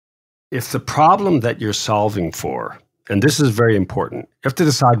if the problem that you're solving for, and this is very important, you have to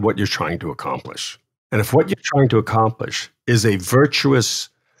decide what you're trying to accomplish. And if what you're trying to accomplish is a virtuous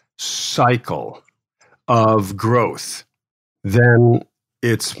cycle of growth, then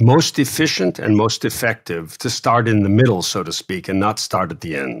it's most efficient and most effective to start in the middle, so to speak, and not start at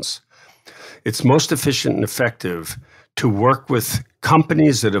the ends. It's most efficient and effective to work with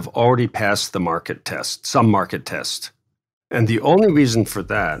companies that have already passed the market test, some market test. And the only reason for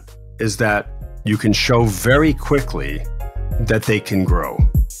that is that you can show very quickly that they can grow.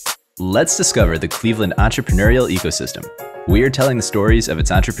 Let's discover the Cleveland entrepreneurial ecosystem. We are telling the stories of its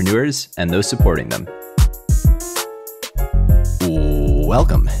entrepreneurs and those supporting them.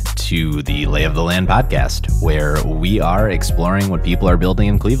 Welcome to the Lay of the Land podcast, where we are exploring what people are building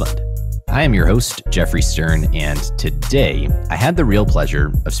in Cleveland. I am your host, Jeffrey Stern, and today I had the real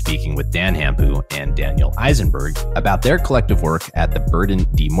pleasure of speaking with Dan Hampu and Daniel Isenberg about their collective work at the Burton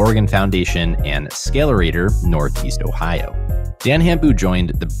D Foundation and Scalerator Northeast Ohio. Dan Hampu joined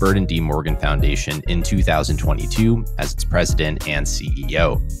the Burton D Foundation in 2022 as its president and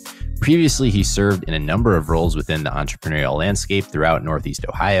CEO. Previously, he served in a number of roles within the entrepreneurial landscape throughout Northeast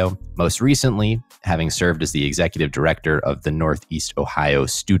Ohio, most recently having served as the executive director of the Northeast Ohio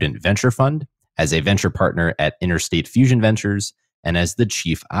Student Venture Fund, as a venture partner at Interstate Fusion Ventures, and as the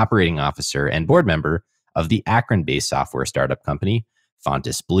chief operating officer and board member of the Akron-based software startup company,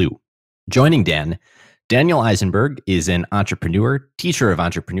 Fontus Blue. Joining Dan, Daniel Isenberg is an entrepreneur, teacher of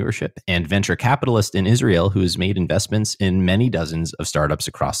entrepreneurship, and venture capitalist in Israel who has made investments in many dozens of startups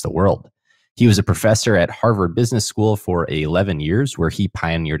across the world. He was a professor at Harvard Business School for 11 years, where he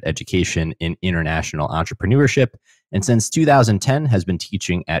pioneered education in international entrepreneurship, and since 2010 has been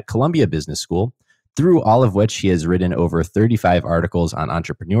teaching at Columbia Business School, through all of which he has written over 35 articles on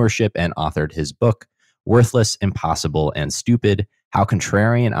entrepreneurship and authored his book, Worthless, Impossible, and Stupid: How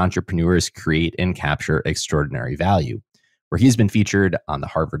Contrarian Entrepreneurs Create and Capture Extraordinary Value, where he's been featured on the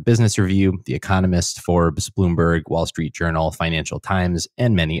Harvard Business Review, The Economist, Forbes, Bloomberg, Wall Street Journal, Financial Times,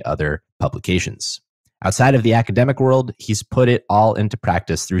 and many other publications. Outside of the academic world, he's put it all into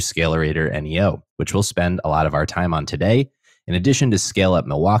practice through Scalerator NEO, which we'll spend a lot of our time on today, in addition to Scale Up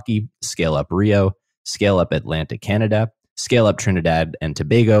Milwaukee, Scale Up Rio, Scale Up Atlanta, Canada, Scale Up Trinidad and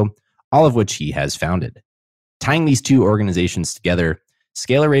Tobago, all of which he has founded. Tying these two organizations together,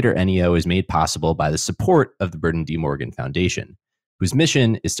 Scalerator NEO is made possible by the support of the Burton D Foundation, whose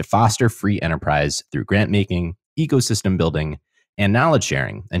mission is to foster free enterprise through grant making, ecosystem building, and knowledge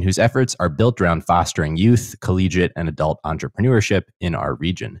sharing, and whose efforts are built around fostering youth, collegiate, and adult entrepreneurship in our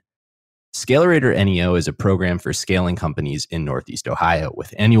region. Scalerator NEO is a program for scaling companies in Northeast Ohio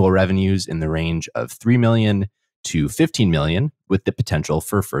with annual revenues in the range of $3 million to $15 million, with the potential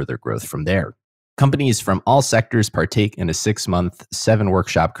for further growth from there. Companies from all sectors partake in a 6-month,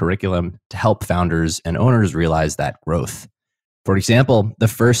 7-workshop curriculum to help founders and owners realize that growth. For example, the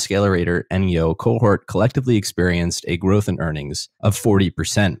first Scalerator NEO cohort collectively experienced a growth in earnings of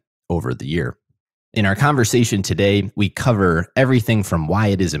 40% over the year. In our conversation today, we cover everything from why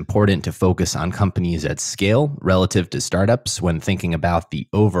it is important to focus on companies at scale relative to startups when thinking about the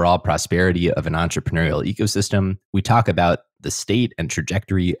overall prosperity of an entrepreneurial ecosystem. We talk about the state and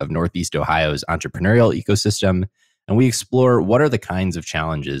trajectory of Northeast Ohio's entrepreneurial ecosystem, and we explore what are the kinds of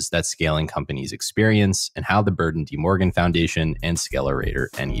challenges that scaling companies experience and how the Burton D Foundation and Scalerator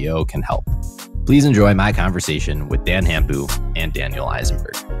NEO can help. Please enjoy my conversation with Dan Hampu and Daniel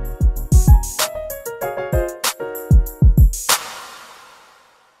Isenberg.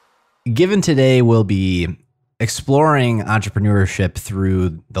 Given today, we'll be exploring entrepreneurship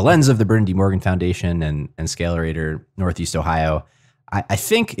through the lens of the Burton D Foundation and Scalerator Northeast Ohio. I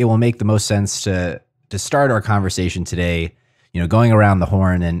think it will make the most sense to start our conversation today, going around the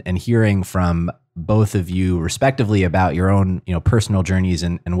horn and hearing from both of you respectively about your own, personal journeys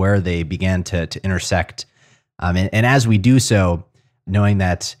and where they began to intersect. And as we do so, knowing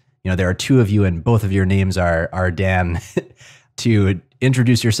that, there are two of you and both of your names are Dan, to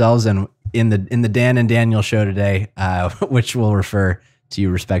introduce yourselves and in the Dan and Daniel show today, which we'll refer to you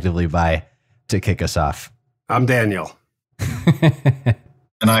respectively by, to kick us off. I'm Daniel. And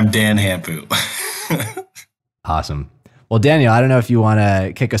I'm Dan Hampu. Awesome. Well, Daniel, I don't know if you want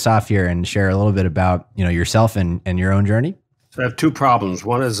to kick us off here and share a little bit about, yourself and your own journey. So I have two problems.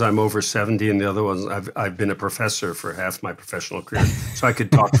 One is I'm over 70, and the other one is I've been a professor for half my professional career, so I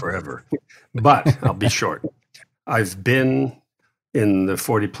could talk forever. But I'll be short. I've been in the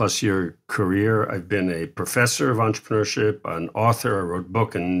 40-plus year career, I've been a professor of entrepreneurship, an author. I wrote a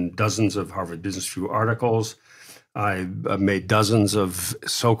book and dozens of Harvard Business Review articles. I made dozens of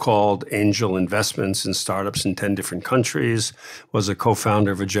so-called angel investments in startups in 10 different countries, was a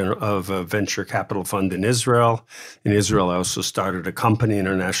co-founder of a venture capital fund in Israel. In Israel, I also started a company, an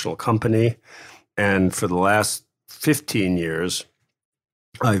international company. And for the last 15 years,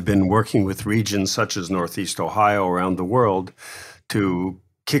 I've been working with regions such as Northeast Ohio around the world to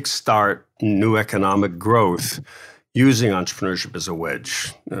kickstart new economic growth using entrepreneurship as a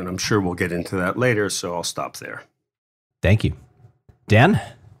wedge. And I'm sure we'll get into that later, so I'll stop there. Thank you. Dan?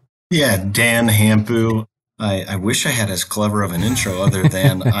 Yeah, Dan Hampu. I wish I had as clever of an intro other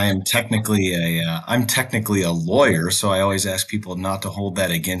than I'm technically a lawyer, so I always ask people not to hold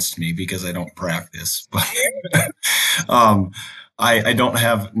that against me because I don't practice. But I don't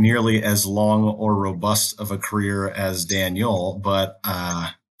have nearly as long or robust of a career as Daniel, but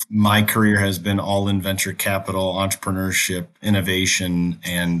my career has been all in venture capital, entrepreneurship, innovation,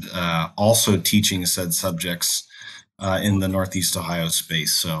 and also teaching said subjects in the Northeast Ohio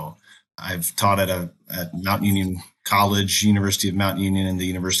space. So I've taught at Mount Union College, University of Mount Union, and the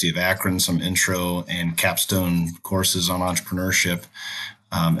University of Akron, some intro and capstone courses on entrepreneurship.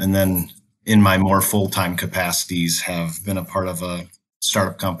 And then in my more full-time capacities, have been a part of a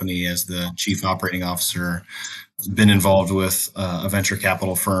startup company as the chief operating officer, been involved with a venture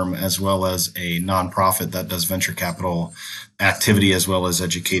capital firm, as well as a nonprofit that does venture capital activity, as well as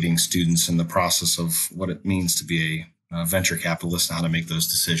educating students in the process of what it means to be a venture capitalist and how to make those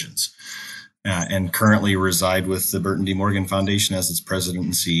decisions. And currently reside with the Burton D Foundation as its president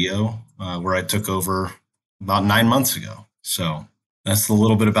and CEO, where I took over about 9 months ago. So that's a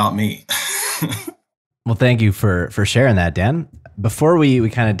little bit about me. Well, thank you for sharing that, Dan. Before we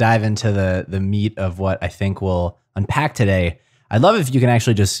kind of dive into the meat of what I think we'll unpack today, I'd love if you can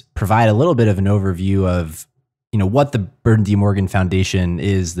actually just provide a little bit of an overview of, what the Burton D. Foundation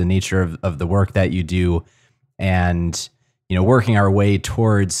is, the nature of the work that you do, and, working our way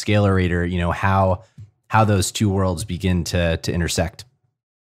towards Scalerator, how those two worlds begin to intersect.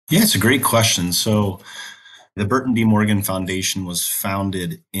 Yeah, it's a great question. So the Burton D. Foundation was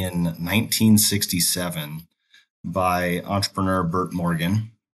founded in 1967 by entrepreneur Burt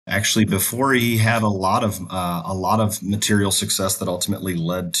Morgan. Actually, before he had a lot of material success that ultimately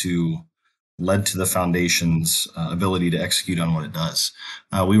led to the foundation's ability to execute on what it does.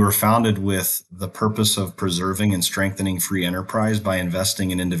 We were founded with the purpose of preserving and strengthening free enterprise by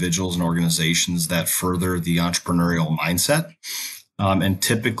investing in individuals and organizations that further the entrepreneurial mindset. And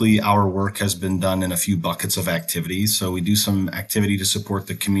typically our work has been done in a few buckets of activities. So we do some activity to support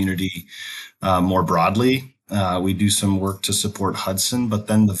the community more broadly. We do some work to support Hudson, but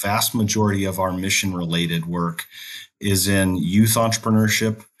then the vast majority of our mission related work is in youth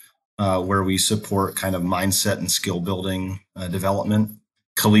entrepreneurship, where we support kind of mindset and skill building development.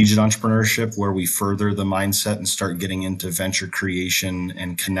 Collegiate entrepreneurship, where we further the mindset and start getting into venture creation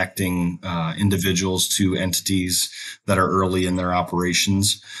and connecting individuals to entities that are early in their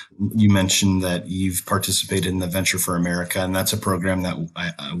operations. You mentioned that you've participated in the Venture for America, and that's a program that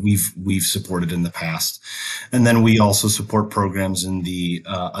we've supported in the past. And then we also support programs in the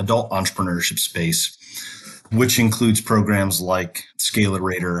adult entrepreneurship space, which includes programs like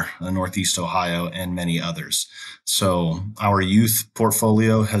Scalerator, Northeast Ohio, and many others. So our youth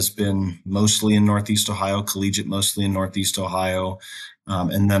portfolio has been mostly in Northeast Ohio, collegiate mostly in Northeast Ohio.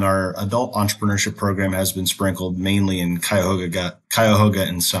 And then our adult entrepreneurship program has been sprinkled mainly in Cuyahoga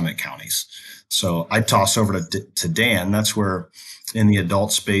and Summit counties. So I toss over to Dan. That's where in the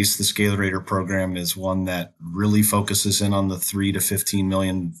adult space, the Scalerator program is one that really focuses in on the $3 to $15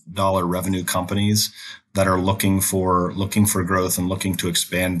 million revenue companies that are looking for growth and looking to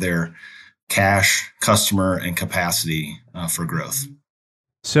expand their cash, customer, and capacity for growth.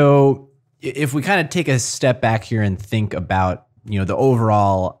 So if we kind of take a step back here and think about, the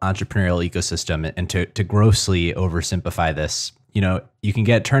overall entrepreneurial ecosystem, and to grossly oversimplify this, you can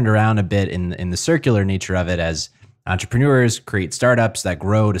get turned around a bit in the circular nature of it as entrepreneurs create startups that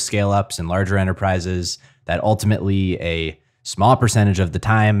grow to scale ups and larger enterprises that ultimately a small percentage of the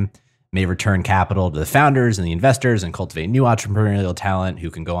time may return capital to the founders and the investors and cultivate new entrepreneurial talent who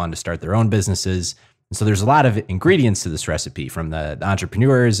can go on to start their own businesses. And so there's a lot of ingredients to this recipe, from the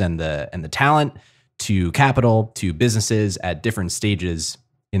entrepreneurs and the talent to capital to businesses at different stages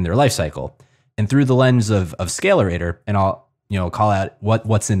in their life cycle. And through the lens of Scalerator, and I'll call out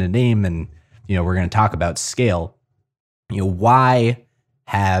what's in a name, and we're going to talk about scale. Why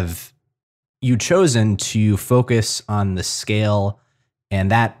have you chosen to focus on the scale and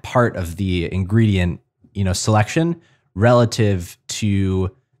that part of the ingredient, selection relative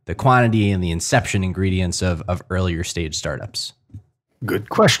to the quantity and the inception ingredients of earlier stage startups? Good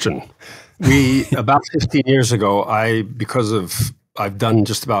question. About 15 years ago, I've done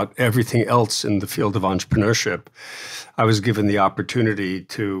just about everything else in the field of entrepreneurship. I was given the opportunity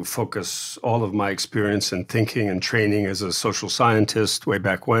to focus all of my experience and thinking and training as a social scientist way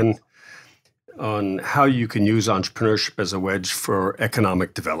back when on how you can use entrepreneurship as a wedge for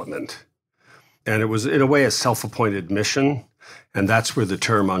economic development. And it was, in a way, a self-appointed mission. And that's where the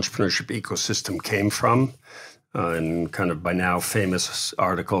term entrepreneurship ecosystem came from. And kind of by now famous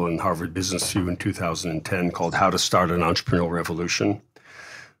article in Harvard Business Review in 2010 called How to Start an Entrepreneurial Revolution.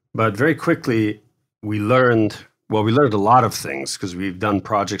 But very quickly, we learned a lot of things because we've done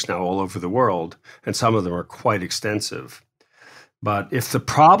projects now all over the world, and some of them are quite extensive. But if the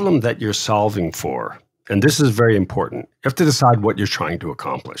problem that you're solving for, and this is very important, you have to decide what you're trying to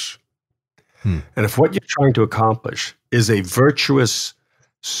accomplish. And if what you're trying to accomplish is a virtuous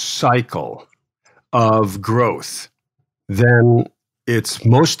cycle of growth, then it's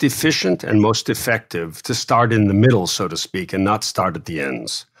most efficient and most effective to start in the middle, so to speak, and not start at the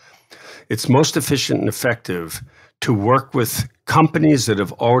ends. It's most efficient and effective to work with companies that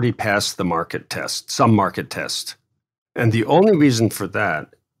have already passed the market test, some market test. And the only reason for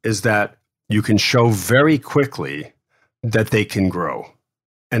that is that you can show very quickly that they can grow.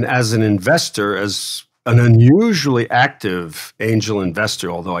 And as an investor, as an unusually active angel investor,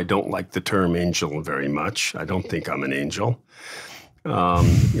 although I don't like the term angel very much. I don't think I'm an angel.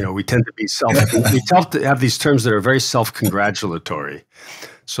 We tend to be we tend to have these terms that are very self-congratulatory.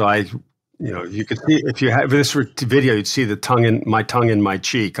 So you could see, if you have this video, you'd see my tongue in my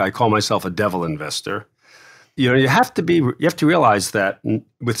cheek. I call myself a devil investor. You have to realize that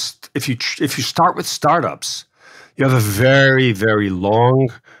if you start with startups, you have a very, very long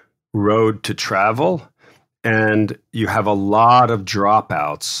road to travel, and you have a lot of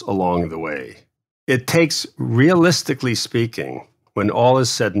dropouts along the way. It takes, realistically speaking, when all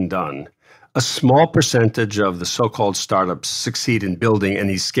is said and done, a small percentage of the so-called startups succeed in building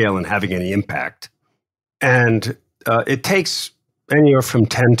any scale and having any impact. And it takes anywhere from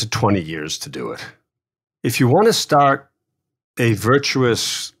 10 to 20 years to do it. If you want to start a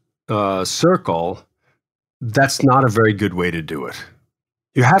virtuous circle, that's not a very good way to do it.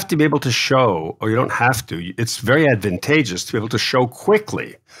 You have to be able to show, or you don't have to, it's very advantageous to be able to show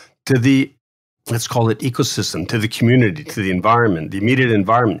quickly to the, let's call it ecosystem, to the community, to the environment, the immediate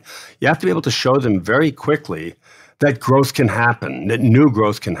environment. You have to be able to show them very quickly that growth can happen, that new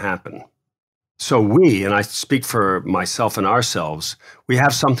growth can happen. So we, and I speak for myself and ourselves, we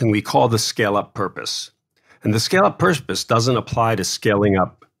have something we call the scale-up purpose. And the scale-up purpose doesn't apply to scaling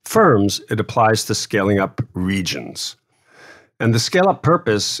up firms, it applies to scaling up regions. And the scale-up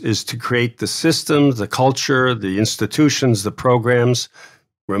purpose is to create the systems, the culture, the institutions, the programs.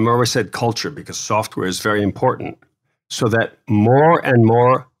 Remember I said culture because software is very important, so that more and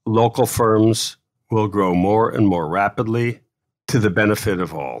more local firms will grow more and more rapidly to the benefit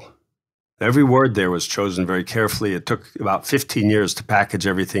of all. Every word there was chosen very carefully. It took about 15 years to package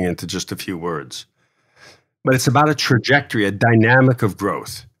everything into just a few words. But it's about a trajectory, a dynamic of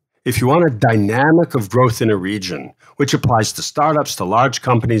growth. If you want a dynamic of growth in a region, which applies to startups, to large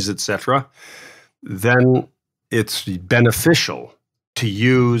companies, et cetera, then it's beneficial to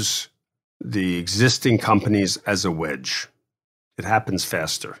use the existing companies as a wedge. It happens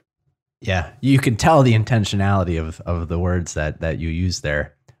faster. Yeah, you can tell the intentionality of the words that you use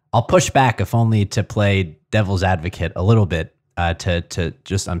there. I'll push back, if only to play devil's advocate a little bit, to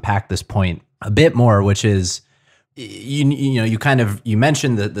just unpack this point a bit more, which is, you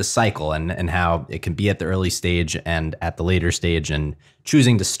mentioned the cycle and how it can be at the early stage and at the later stage, and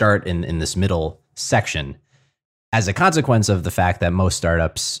choosing to start in this middle section as a consequence of the fact that most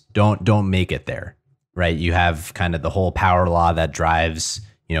startups don't make it there, right? You have kind of the whole power law that drives,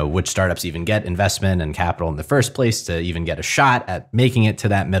 which startups even get investment and capital in the first place to even get a shot at making it to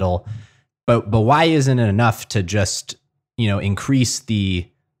that middle. But why isn't it enough to just, increase the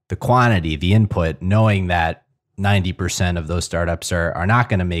quantity, the input, knowing that 90% of those startups are not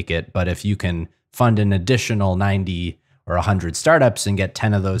going to make it. But if you can fund an additional 90 or 100 startups and get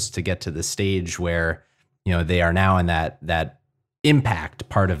 10 of those to get to the stage where, they are now in that impact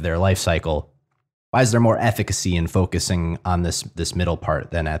part of their life cycle, why is there more efficacy in focusing on this middle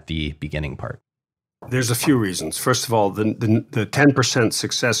part than at the beginning part? There's a few reasons. First of all, the 10%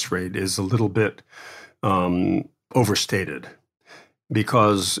 success rate is a little bit overstated,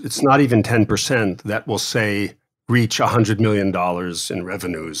 because it's not even 10% that will say reach $100 million in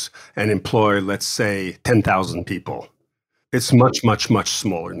revenues and employ, let's say, 10,000 people. It's much, much, much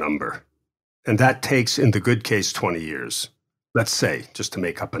smaller number. And that takes, in the good case, 20 years. Let's say, just to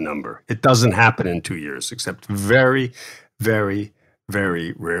make up a number. It doesn't happen in 2 years, except very, very,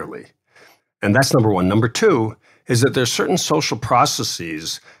 very rarely. And that's number one. Number two is that there's certain social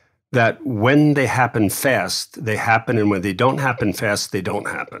processes that when they happen fast, they happen, and when they don't happen fast, they don't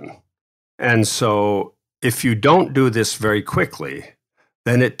happen. And so if you don't do this very quickly,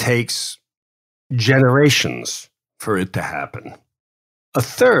 then it takes generations for it to happen. A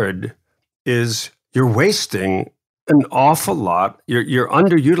third is you're wasting an awful lot. You're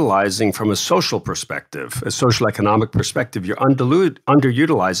underutilizing from a social perspective, a social economic perspective. You're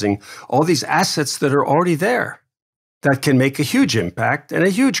underutilizing all these assets that are already there that can make a huge impact and a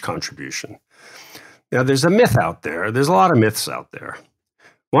huge contribution. Now, there's a myth out there. There's a lot of myths out there.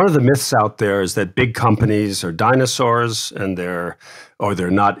 One of the myths out there is that big companies are dinosaurs and they're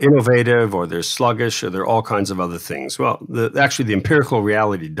not innovative, or they're sluggish, or they're all kinds of other things. Well, actually, the empirical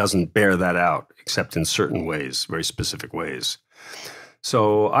reality doesn't bear that out, except in certain ways, very specific ways.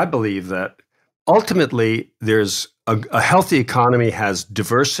 So I believe that ultimately there's a healthy economy has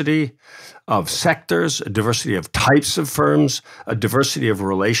diversity of sectors, a diversity of types of firms, a diversity of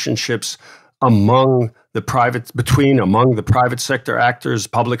relationships among the private sector actors,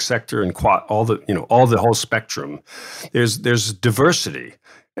 public sector, and all the whole spectrum. There's diversity,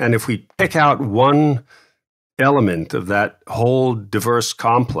 and if we pick out one element of that whole diverse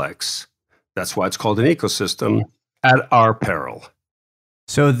complex, that's why it's called an ecosystem, at our peril.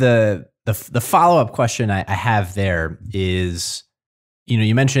 So the follow-up question I have there is,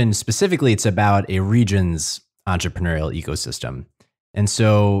 you mentioned specifically it's about a region's entrepreneurial ecosystem, and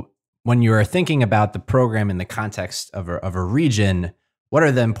so when you're thinking about the program in the context of a region, what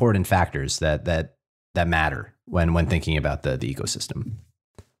are the important factors that matter when thinking about the ecosystem?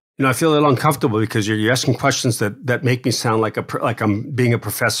 I feel a little uncomfortable because you're asking questions that make me sound like I'm being a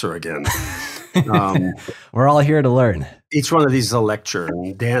professor again. We're all here to learn. Each one of these is a lecture,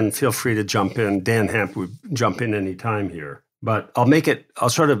 and Dan, feel free to jump in. Dan Hampu, jump in anytime here. But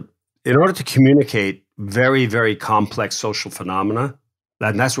in order to communicate very, very complex social phenomena,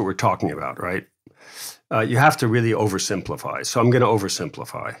 and that's what we're talking about, right? You have to really oversimplify. So I'm going to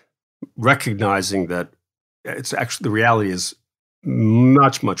oversimplify, recognizing that it's actually the reality is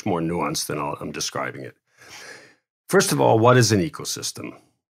much, much more nuanced than I'm describing it. First of all, what is an ecosystem?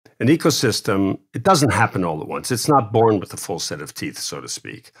 An ecosystem, it doesn't happen all at once. It's not born with a full set of teeth, so to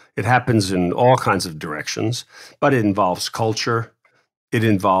speak. It happens in all kinds of directions, but it involves culture. It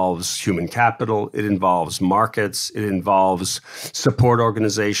involves human capital. It involves markets. It involves support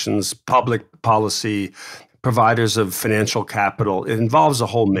organizations, public policy, providers of financial capital. It involves a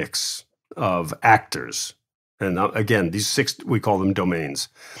whole mix of actors. And again, these 6, we call them domains.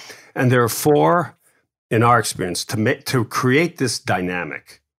 And there are 4, in our experience, to create this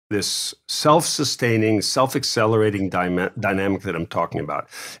dynamic, this self-sustaining, self-accelerating dynamic that I'm talking about.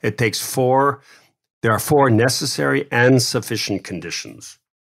 It takes 4. There are 4 necessary and sufficient conditions.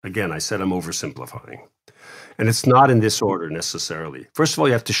 Again, I said I'm oversimplifying. And it's not in this order necessarily. First of all,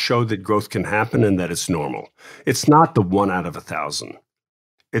 you have to show that growth can happen and that it's normal. It's not the 1 out of 1,000.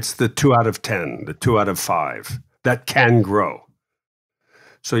 It's the 2 out of 10, the 2 out of 5 that can grow.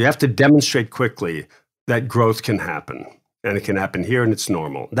 So you have to demonstrate quickly that growth can happen. And it can happen here and it's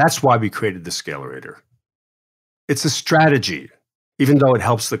normal. That's why we created the Scalerator. It's a strategy. Even though it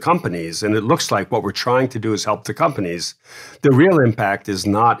helps the companies, and it looks like what we're trying to do is help the companies, the real impact is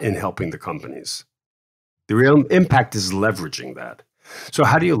not in helping the companies. The real impact is leveraging that. So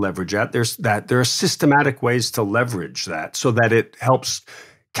how do you leverage that? There are systematic ways to leverage that so that it helps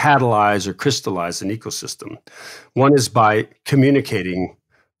catalyze or crystallize an ecosystem. One is by communicating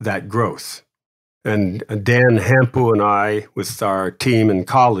that growth. And Dan Hampu and I, with our team and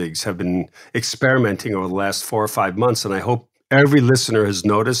colleagues, have been experimenting over the last 4 or 5 months, and I hope every listener has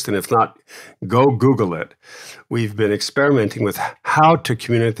noticed, and if not, go Google it. We've been experimenting with how to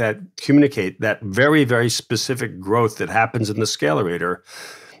communicate that very, very specific growth that happens in the Scalerator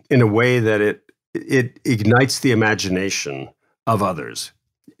in a way that it ignites the imagination of others.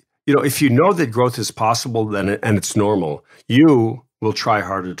 If you know that growth is possible and it's normal, you will try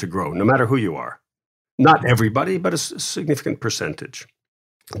harder to grow, no matter who you are. Not everybody, but a significant percentage.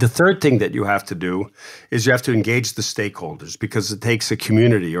 The third thing that you have to do is you have to engage the stakeholders, because it takes a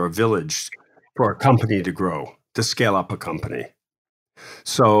community or a village for a company to grow, to scale up a company.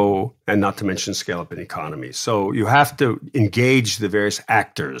 So, and not to mention scale up an economy. So you have to engage the various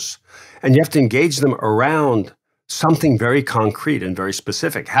actors, and you have to engage them around something very concrete and very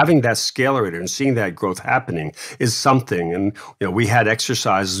specific. Having that Scalerator and seeing that growth happening is something. And we had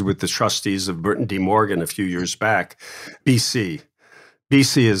exercises with the trustees of Burton D Morgan a few years back. BC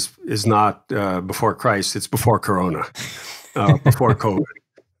is not before Christ, it's before Corona, before COVID.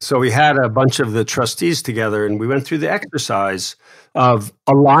 So we had a bunch of the trustees together, and we went through the exercise of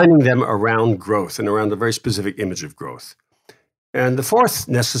aligning them around growth and around a very specific image of growth. And the fourth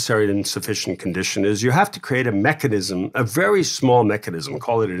necessary and sufficient condition is you have to create a mechanism, a very small mechanism,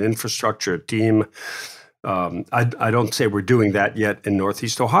 call it an infrastructure, a team. I don't say we're doing that yet in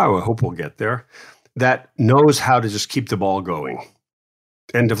Northeast Ohio. I hope we'll get there. That knows how to just keep the ball going.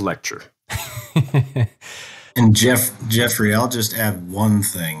 End of lecture. And Jeffrey, I'll just add one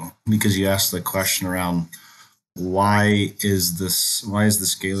thing, because you asked the question around why is the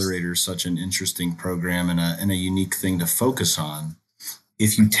Scalerator such an interesting program and a unique thing to focus on.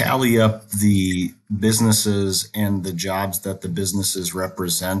 If you tally up the businesses and the jobs that the businesses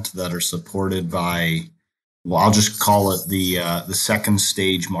represent that are supported by, well, I'll just call it the second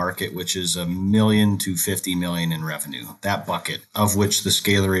stage market, which is $1 million to $50 million in revenue, that bucket, of which the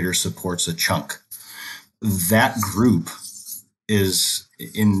Scalerator supports a chunk. That group is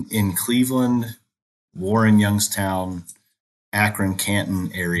in Cleveland, Warren, Youngstown, Akron,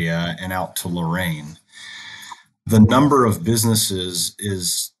 Canton area, and out to Lorain. The number of businesses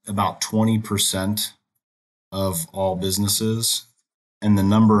is about 20% of all businesses, and the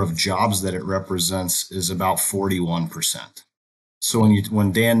number of jobs that it represents is about 41%. So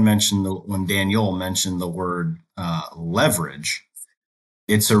when Daniel mentioned the word leverage,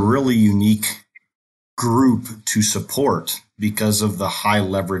 it's a really unique group to support because of the high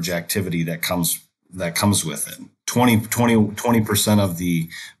leverage activity that comes with it. 20% of the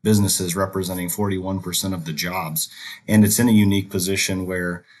businesses representing 41% of the jobs. And it's in a unique position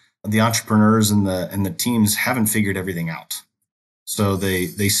where the entrepreneurs and the teams haven't figured everything out. So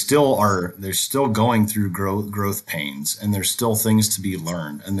they're still going through growth pains, and there's still things to be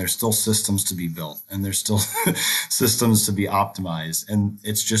learned, and there's still systems to be built, and there's still systems to be optimized. And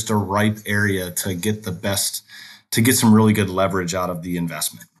it's just a ripe area to get some really good leverage out of the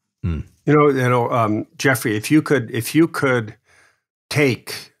investment. Jeffrey, if you could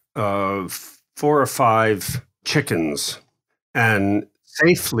take 4 or 5 chickens and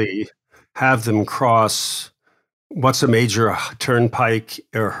safely have them cross, what's a major turnpike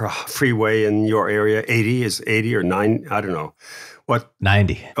or freeway in your area? 80 is 80 or 9? I don't know. What?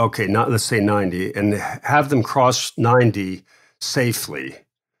 90. Okay, let's say 90, and have them cross 90 safely.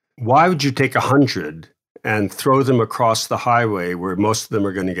 Why would you take 100 and throw them across the highway where most of them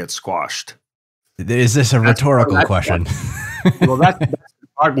are going to get squashed? Is this a rhetorical question? Well, that's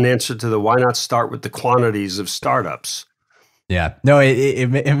part an answer to the why not start with the quantities of startups. Yeah, no, it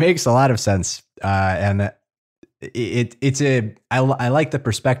makes a lot of sense, and I like the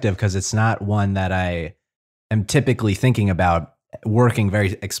perspective because it's not one that I am typically thinking about working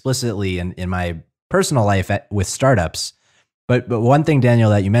very explicitly in my personal life with startups. But one thing, Daniel,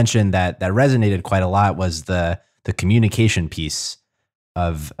 that you mentioned that resonated quite a lot was the communication piece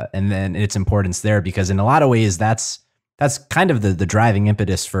of, and then its importance there, because in a lot of ways that's kind of the driving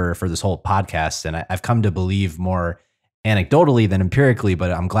impetus for this whole podcast. And I've come to believe more anecdotally than empirically,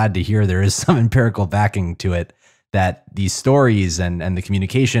 but I'm glad to hear there is some empirical backing to it, that these stories and the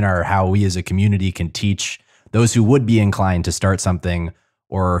communication are how we as a community can teach those who would be inclined to start something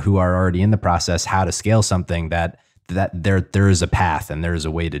or who are already in the process how to scale something, that there is a path and there is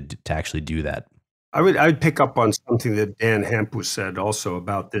a way to actually do that. I would pick up on something that Dan Hampu said also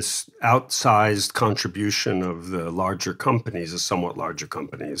about this outsized contribution of the larger companies, the somewhat larger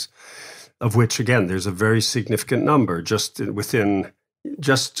companies, of which, again, there's a very significant number just within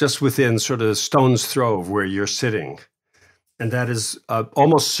sort of a stone's throw of where you're sitting. And that is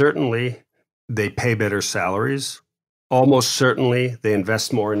almost certainly they pay better salaries. Almost certainly they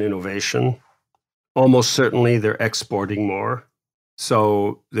invest more in innovation. Almost certainly they're exporting more.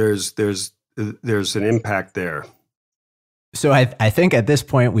 So there's an impact there. So I think at this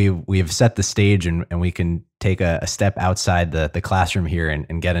point we've set the stage and we can take a step outside the classroom here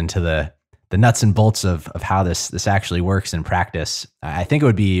and get into the nuts and bolts of how this actually works in practice. I think it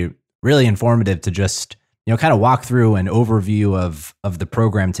would be really informative to just, kind of walk through an overview of the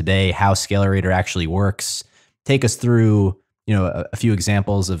program today, how Scalerator actually works, take us through, a few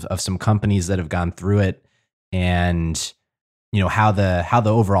examples of some companies that have gone through it, and, how the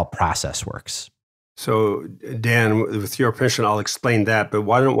overall process works. So, Dan, with your permission, I'll explain that. But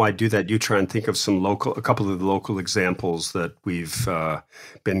why don't I do that? You try and think of a couple of the local examples that we've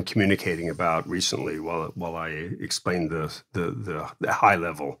been communicating about recently, while I explain the high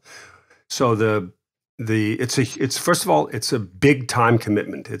level. So it's first of all, it's a big time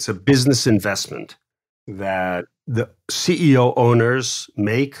commitment. It's a business investment that the CEO owners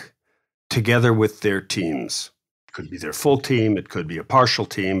make together with their teams. It could be their full team, it could be a partial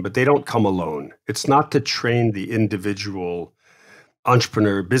team, but they don't come alone. It's not to train the individual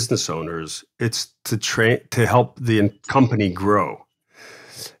entrepreneur business owners, it's to help the company grow.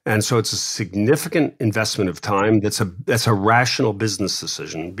 And so it's a significant investment of time. That's a rational business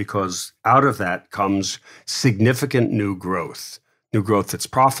decision, because out of that comes significant new growth that's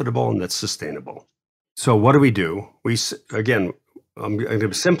profitable and that's sustainable. So what do? Again, I'm going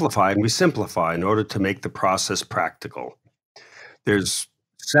to simplify, and we simplify in order to make the process practical. There's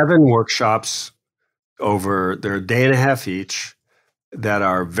 7 workshops they're a day and a half each, that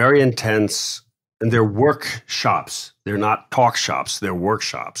are very intense, and they're workshops. They're not talk shops. They're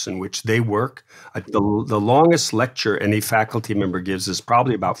workshops in which they work. The longest lecture any faculty member gives is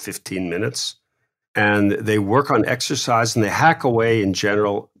probably about 15 minutes. And they work on exercise, and they hack away in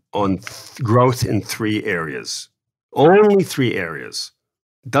general on growth in 3 areas. Only 3 areas.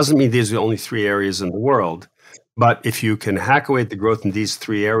 Doesn't mean these are the only 3 areas in the world. But if you can hack away at the growth in these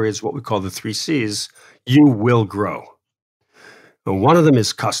 3 areas, what we call the 3 C's, you will grow. And one of them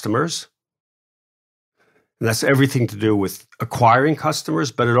is customers. And that's everything to do with acquiring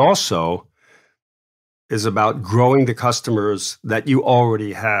customers, but it also is about growing the customers that you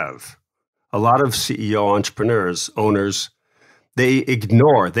already have. A lot of CEO entrepreneurs, owners, they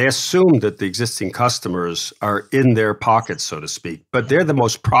assume that the existing customers are in their pockets, so to speak, but they're the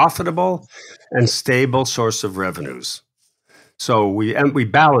most profitable and stable source of revenues. So we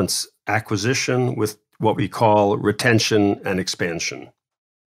balance acquisition with what we call retention and expansion.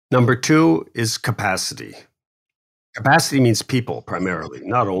 Number 2 is capacity. Capacity means people primarily,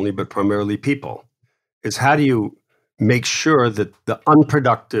 not only, but primarily people. It's how do you make sure that the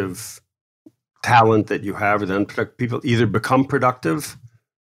unproductive talent that you have, or the unproductive people, either become productive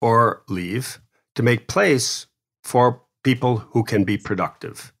or leave, to make place for people who can be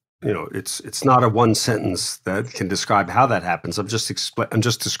productive. It's not a one sentence that can describe how that happens. I'm just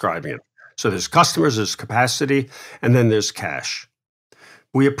describing it. So there's customers, there's capacity, and then there's cash.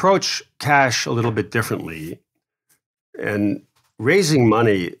 We approach cash a little bit differently, and raising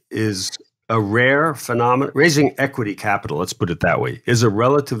money is a rare phenomenon. Raising equity capital, let's put it that way, is a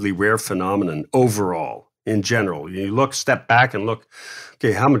relatively rare phenomenon overall, in general. You step back and look,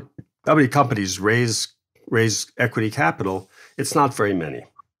 okay, how many companies raise equity capital? It's not very many.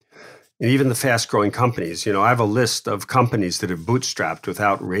 And even the fast-growing companies, I have a list of companies that have bootstrapped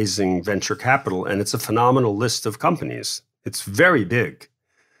without raising venture capital, and it's a phenomenal list of companies. It's very big.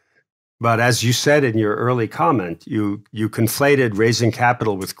 But as you said in your early comment, you conflated raising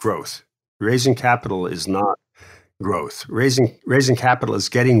capital with growth. Raising capital is not growth. Raising capital is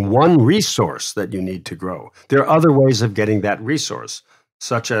getting one resource that you need to grow. There are other ways of getting that resource,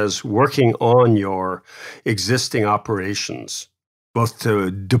 such as working on your existing operations, both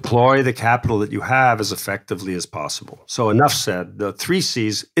to deploy the capital that you have as effectively as possible. So enough said. The 3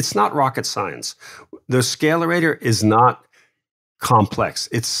 C's, it's not rocket science. The Scalerator is not complex.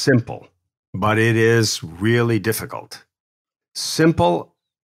 It's simple, but it is really difficult. Simple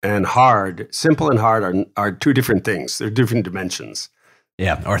and hard are 2 different things. They're different dimensions.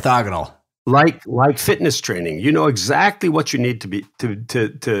 Yeah, orthogonal. Like fitness training, you know exactly what you need to be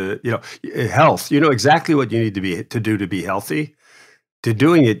health. You know exactly what you need to do to be healthy. To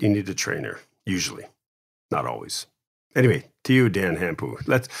doing it, you need a trainer, usually, not always. Anyway, to you, Dan Hampu.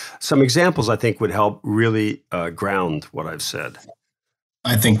 Some examples I think would help really ground what I've said.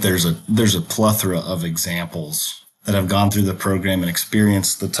 I think there's a plethora of examples that have gone through the program and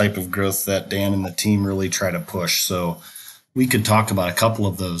experienced the type of growth that Dan and the team really try to push. So we could talk about a couple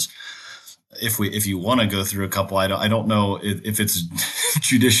of those. If you want to go through a couple, I don't know if it's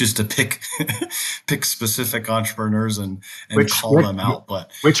judicious to pick specific entrepreneurs and call them out.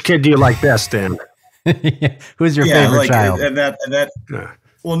 But which kid do you like best, Dan? Who's your favorite child?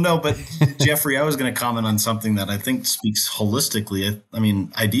 Well, no, but Jeffrey, I was going to comment on something that I think speaks holistically. I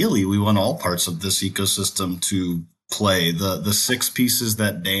mean, ideally, we want all parts of this ecosystem to play. The 6 pieces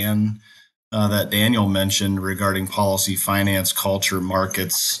that Daniel mentioned regarding policy, finance, culture,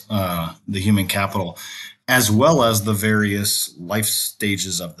 markets, the human capital, as well as the various life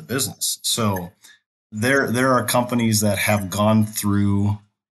stages of the business. So there are companies that have gone through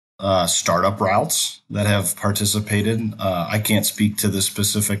startup routes that have participated. I can't speak to the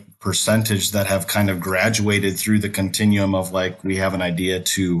specific percentage that have kind of graduated through the continuum of we have an idea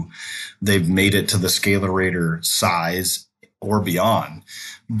to they've made it to the Scalerator size or beyond.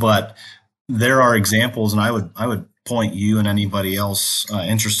 But there are examples, and I would point you and anybody else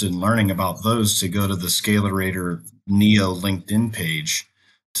interested in learning about those to go to the Scalerator NEO LinkedIn page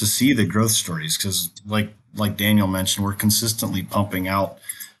to see the growth stories. Because like Daniel mentioned, we're consistently pumping out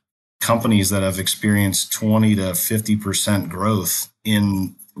companies that have experienced 20 to 50% growth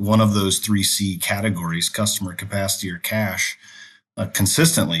in one of those 3 C categories, customer, capacity, or cash,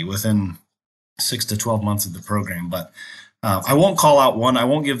 consistently within 6 to 12 months of the program. But I won't call out one. I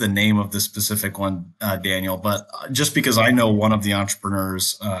won't give the name of the specific one, Daniel, but just because I know one of the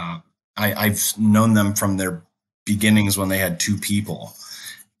entrepreneurs, I've known them from their beginnings when they had 2 people.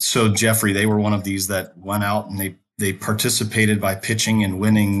 So Jeffrey, they were one of these that went out and they participated by pitching and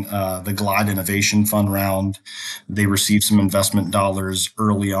winning the Glide Innovation Fund round. They received some investment dollars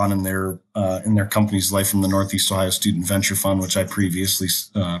early on in their company's life from the Northeast Ohio Student Venture Fund, which I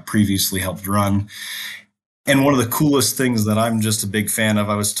previously helped run. And one of the coolest things that I'm just a big fan of,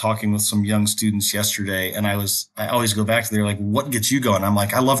 I was talking with some young students yesterday, and I always go back to, they're like, what gets you going? I'm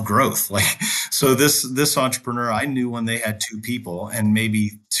like, I love growth. Like, so this entrepreneur, I knew when they had 2 people and maybe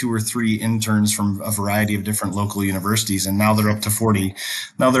 2 or 3 interns from a variety of different local universities. And now they're up to 40.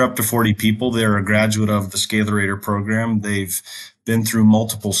 Now they're up to 40 people. They're a graduate of the Scalerator program. They've been through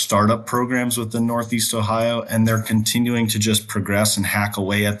multiple startup programs within Northeast Ohio, and they're continuing to just progress and hack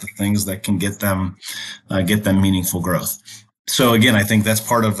away at the things that can get them meaningful growth. So again, I think that's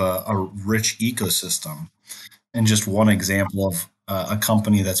part of a rich ecosystem, and just one example of a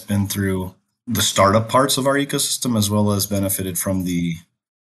company that's been through the startup parts of our ecosystem as well as benefited from the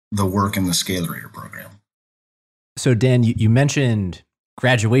work in the Scalerator program. So Dan, you mentioned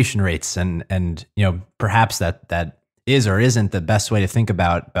graduation rates, and perhaps that is or isn't the best way to think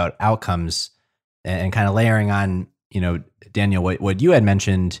about outcomes, and kind of layering on, Daniel, what you had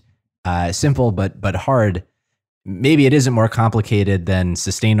mentioned, simple but hard. Maybe it isn't more complicated than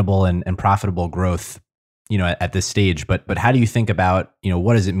sustainable and profitable growth, at this stage. But how do you think about,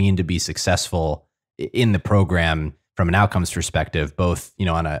 what does it mean to be successful in the program from an outcomes perspective, both,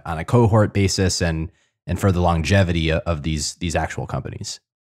 on a cohort basis and for the longevity of these actual companies?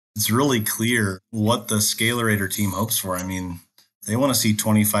 It's really clear what the Scalerator team hopes for. I mean, they want to see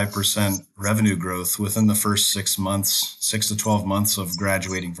 25% revenue growth within the first 6 to 12 months of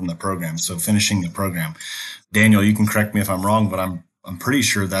graduating from the program. So finishing the program. Daniel, you can correct me if I'm wrong, but I'm pretty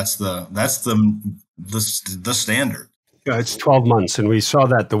sure that's the standard. Yeah, it's 12 months. And we saw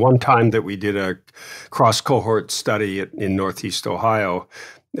that the one time that we did a cross-cohort study in Northeast Ohio.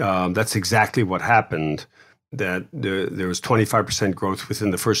 That's exactly what happened. That there was 25% growth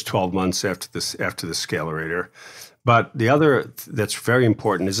within the first 12 months after the Scalerator. But the other that's very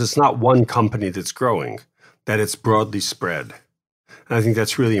important is it's not one company that's growing, that it's broadly spread. And I think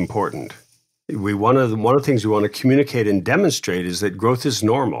that's really important. One of the things we want to communicate and demonstrate is that growth is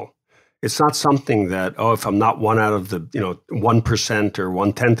normal. It's not something that, if I'm not one out of the 1% or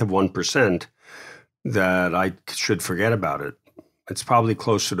 1/10 of 1%, that I should forget about it. It's probably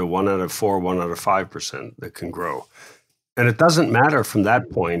closer to 1 out of 4, 1 out of 5% that can grow. And it doesn't matter from that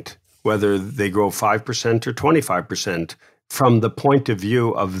point whether they grow 5% or 25% from the point of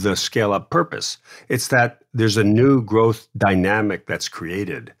view of the scale-up purpose. It's that there's a new growth dynamic that's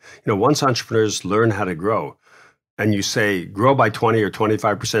created. Once entrepreneurs learn how to grow, and you say grow by 20 or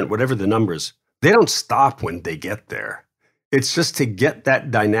 25%, whatever the numbers, they don't stop when they get there. It's just to get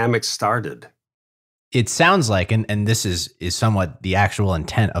that dynamic started. It sounds like, and this is somewhat the actual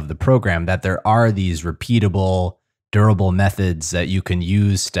intent of the program, that there are these repeatable, durable methods that you can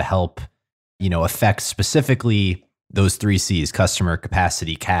use to help, affect specifically those 3 C's: customer,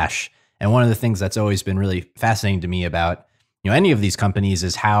 capacity, cash. And one of the things that's always been really fascinating to me about, any of these companies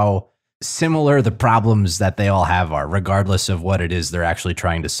is how similar the problems that they all have are, regardless of what it is they're actually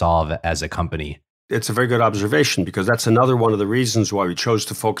trying to solve as a company. It's a very good observation, because that's another one of the reasons why we chose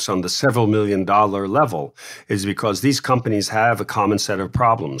to focus on the several $million-dollar level, is because these companies have a common set of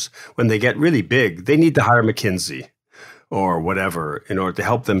problems. When they get really big, they need to hire McKinsey or whatever in order to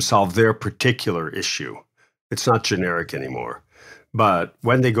help them solve their particular issue. It's not generic anymore. But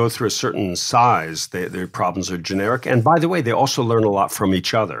when they go through a certain size, their problems are generic. And by the way, they also learn a lot from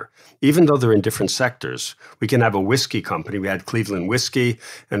each other. Even though they're in different sectors, we can have a whiskey company. We had Cleveland Whiskey,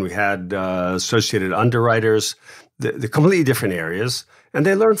 and we had Associated Underwriters. They're completely different areas, and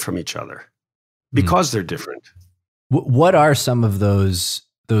they learn from each other because they're different. What are some of those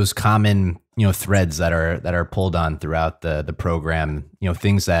common threads that are pulled on throughout the program?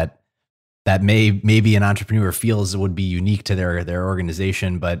 Things that maybe an entrepreneur feels would be unique to their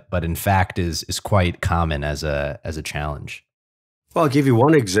organization, but in fact is quite common as a challenge. Well, I'll give you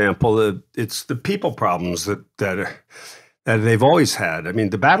one example. It's the people problems that they've always had. I mean,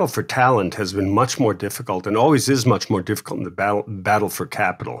 the battle for talent has been much more difficult, and always is much more difficult in the battle for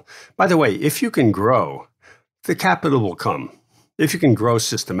capital. By the way, if you can grow, the capital will come. If you can grow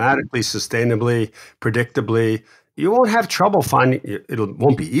systematically, sustainably, predictably, you won't have trouble finding. It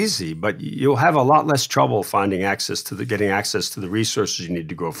won't be easy, but you'll have a lot less trouble getting access to the resources you need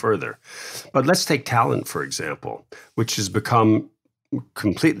to grow further. But let's take talent, for example, which has become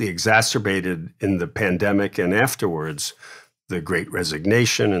completely exacerbated in the pandemic and afterwards, the Great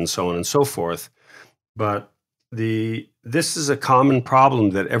Resignation and so on and so forth. But this is a common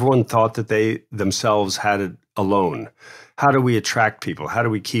problem that everyone thought that they themselves had it alone. How do we attract people? How do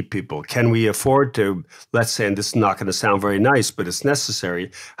we keep people? Can we afford to, let's say, and this is not going to sound very nice, but it's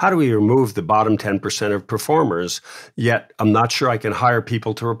necessary. How do we remove the bottom 10% of performers? Yet I'm not sure I can hire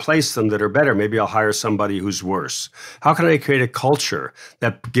people to replace them that are better. Maybe I'll hire somebody who's worse. How can I create a culture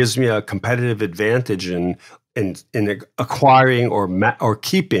that gives me a competitive advantage in acquiring or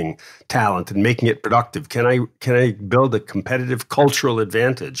keeping talent and making it productive? Can I build a competitive cultural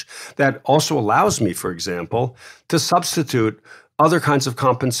advantage that also allows me, for example, to substitute other kinds of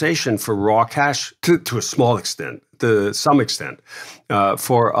compensation for raw cash to a small extent, to some extent,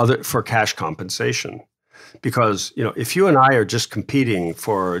 for cash compensation? Because, if you and I are just competing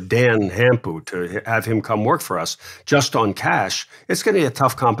for Dan Hampu to have him come work for us just on cash, it's going to be a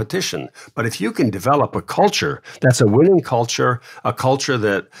tough competition. But if you can develop a culture that's a winning culture, a culture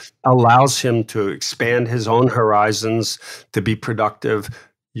that allows him to expand his own horizons, to be productive,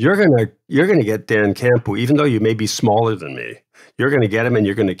 you're going to get Dan Hampu, even though you may be smaller than me. You're going to get him and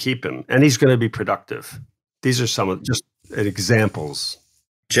you're going to keep him, and he's going to be productive. These are some of just examples.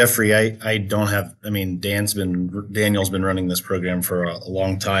 Jeffrey, I don't have, Daniel's been running this program for a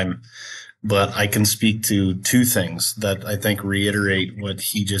long time, but I can speak to two things that I think reiterate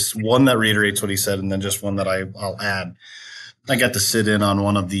one that reiterates what he said, and then just one that I'll add. I got to sit in on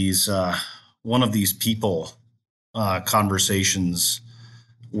one of these people conversations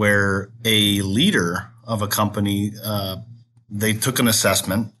where a leader of a company, they took an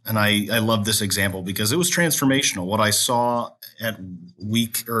assessment, and I love this example because it was transformational. What I saw at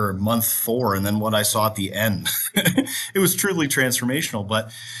week or month 4, and then what I saw at the end, it was truly transformational.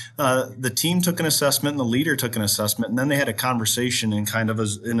 But the team took an assessment, and the leader took an assessment, and then they had a conversation in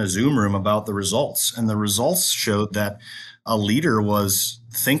in a Zoom room about the results. And the results showed that a leader was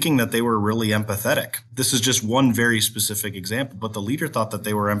thinking that they were really empathetic. This is just one very specific example, but the leader thought that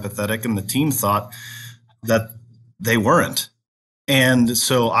they were empathetic, and the team thought that they weren't. And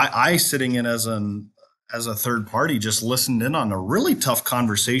so I sitting in as a third party, just listened in on a really tough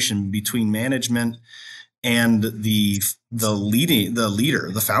conversation between management and the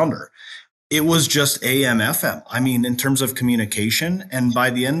leader, the founder. It was just AM FM. In terms of communication. And by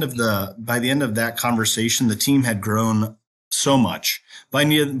the end of that conversation, the team had grown so much. By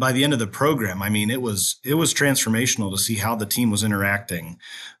the end of the program, it was transformational to see how the team was interacting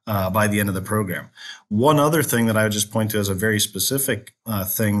by the end of the program. One other thing that I would just point to as a very specific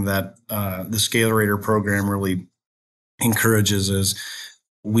thing that the Scalerator program really encourages is,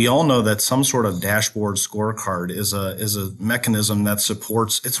 we all know that some sort of dashboard scorecard is a mechanism that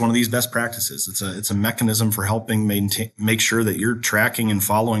supports. It's one of these best practices. It's a mechanism for helping make sure that you're tracking and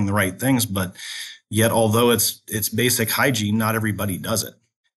following the right things. But yet, although it's basic hygiene, not everybody does it.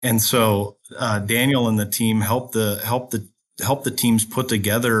 And so Daniel and the team help the teams put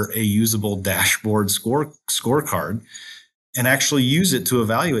together a usable dashboard scorecard and actually use it to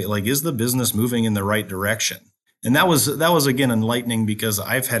evaluate, like, is the business moving in the right direction? And that was again enlightening, because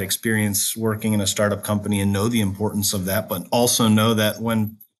I've had experience working in a startup company and know the importance of that, but also know that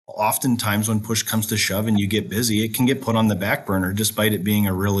oftentimes when push comes to shove and you get busy, it can get put on the back burner, despite it being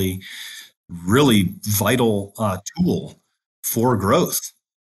a really, really vital tool for growth.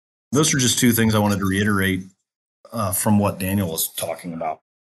 Those are just two things I wanted to reiterate from what Daniel was talking about.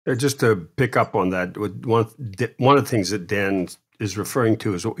 Just to pick up on that, one of the things that Dan is referring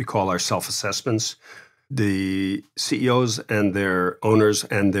to is what we call our self-assessments. The CEOs and their owners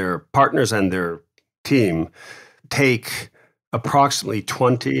and their partners and their team take approximately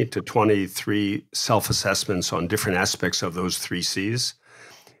 20 to 23 self-assessments on different aspects of those 3 C's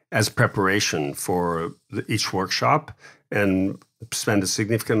as preparation for each workshop, and spend a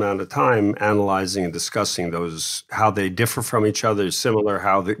significant amount of time analyzing and discussing those, how they differ from each other, similar,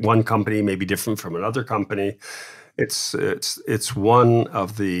 how one company may be different from another company. It's one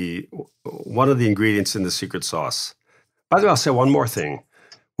of the ingredients in the secret sauce. By the way, I'll say one more thing.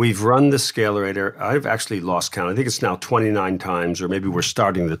 We've run the Scalerator. I've actually lost count. I think it's now 29 times, or maybe we're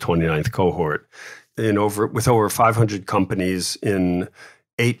starting the 29th cohort, with over 500 companies in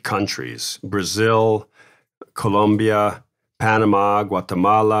 8 countries: Brazil, Colombia, Panama,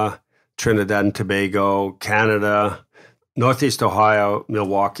 Guatemala, Trinidad and Tobago, Canada, Northeast Ohio,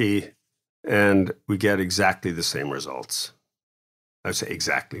 Milwaukee, and we get exactly the same results. I say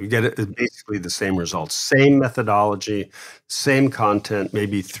exactly. We get basically the same results, same methodology, same content,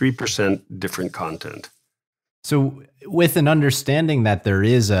 maybe 3% different content. So with an understanding that there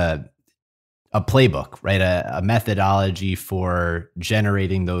is a a playbook, right? A methodology for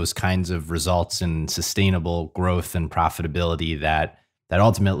generating those kinds of results and sustainable growth and profitability that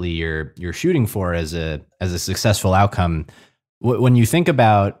ultimately you're shooting for as a successful outcome. When you think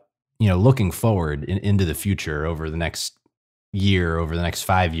about, looking forward into the future over the next year, over the next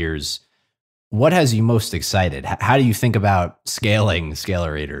 5 years, what has you most excited? How do you think about scaling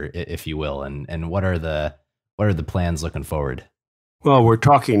Scalerator, if you will, and what are the plans looking forward? Well, we're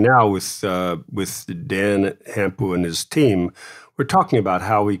talking now with Dan Hampu and his team. We're talking about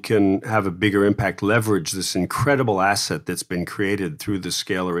how we can have a bigger impact, leverage this incredible asset that's been created through the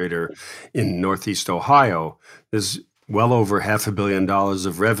Scalerator in Northeast Ohio. There's well over $500 million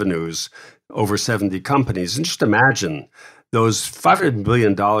of revenues, over 70 companies. And just imagine those $500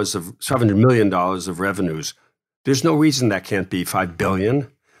 million of revenues. There's no reason that can't be $5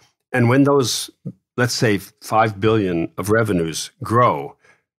 billion. And when those, let's say, $5 billion of revenues grow,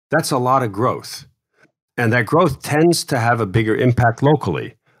 that's a lot of growth. And that growth tends to have a bigger impact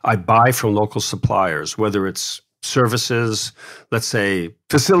locally. I buy from local suppliers, whether it's services, let's say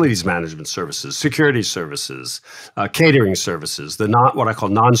facilities management services, security services, catering services, what I call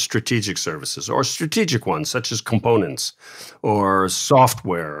non-strategic services, or strategic ones such as components or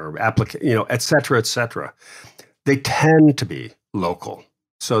software, or et cetera, et cetera. They tend to be local,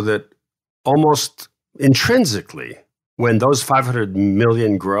 so that almost intrinsically, when those 500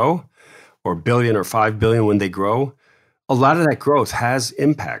 million grow, or billion or 5 billion when they grow, a lot of that growth has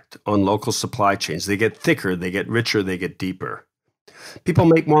impact on local supply chains. They get thicker, they get richer, they get deeper. People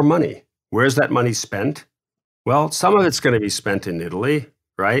make more money. Where's that money spent? Well, some of it's going to be spent in Italy,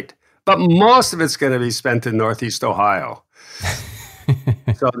 right? But most of it's going to be spent in Northeast Ohio.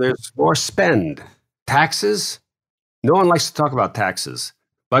 So there's more spend. Taxes? No one likes to talk about taxes,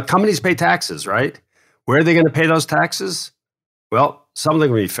 but companies pay taxes, right? Where are they going to pay those taxes? Well, some of them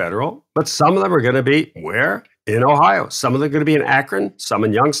are going to be federal, but some of them are going to be where? In Ohio. Some of them are going to be in Akron, some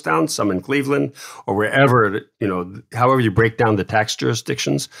in Youngstown, some in Cleveland, or wherever, however you break down the tax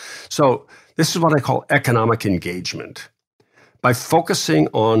jurisdictions. So this is what I call economic engagement. By focusing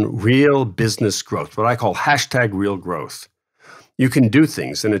on real business growth, what I call #real growth, you can do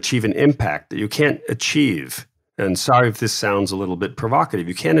things and achieve an impact that you can't achieve. And sorry if this sounds a little bit provocative.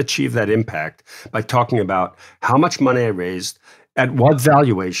 You can't achieve that impact by talking about how much money I raised, at what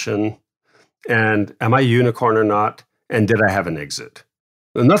valuation, and am I a unicorn or not, and did I have an exit?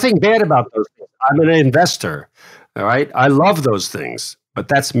 Nothing bad about those things. I'm an investor, all right? I love those things, but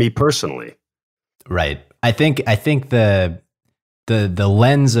that's me personally. Right. I think the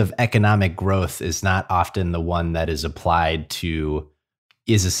lens of economic growth is not often the one that is applied to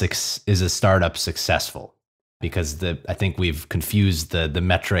is a startup successful, because I think we've confused the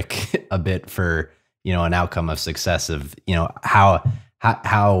metric a bit for an outcome of success of how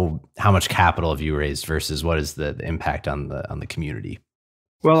much capital have you raised versus what is the impact on the community.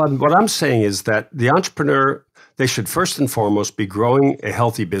 Well, what I'm saying is that the entrepreneur, they should first and foremost be growing a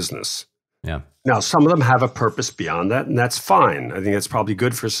healthy business. Yeah. Now, some of them have a purpose beyond that, and that's fine. I think that's probably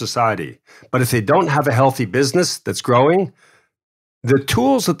good for society. But if they don't have a healthy business that's growing, the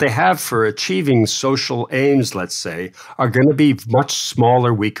tools that they have for achieving social aims, let's say, are going to be much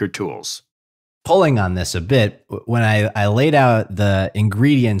smaller, weaker tools. Pulling on this a bit, when I laid out the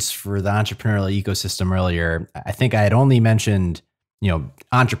ingredients for the entrepreneurial ecosystem earlier, I think I had only mentioned,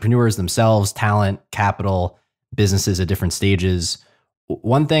 entrepreneurs themselves, talent, capital, businesses at different stages.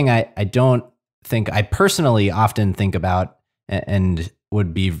 One thing I don't think I personally often think about and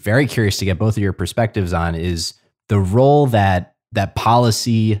would be very curious to get both of your perspectives on is the role that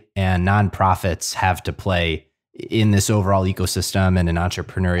policy and nonprofits have to play in this overall ecosystem and in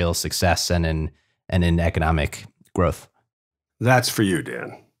entrepreneurial success and in economic growth. That's for you,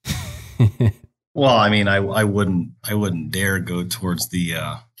 Dan. Well, I mean, I wouldn't dare go towards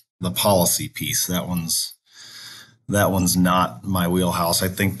the policy piece. That one's not my wheelhouse. I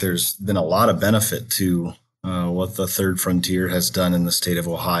think there's been a lot of benefit to what the Third Frontier has done in the state of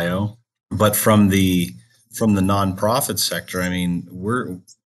Ohio, but from the nonprofit sector, I mean,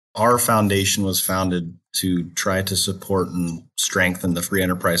 our foundation was founded to try to support and strengthen the free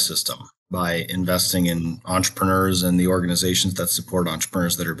enterprise system by investing in entrepreneurs and the organizations that support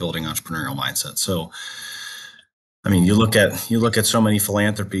entrepreneurs that are building entrepreneurial mindset. So, I mean, you look at so many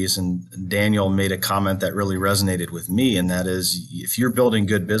philanthropies, and Daniel made a comment that really resonated with me, and that is, if you're building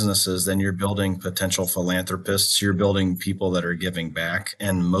good businesses, then you're building potential philanthropists, you're building people that are giving back.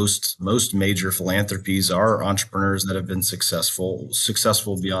 And most major philanthropies are entrepreneurs that have been successful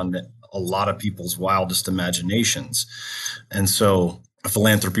beyond a lot of people's wildest imaginations. And so a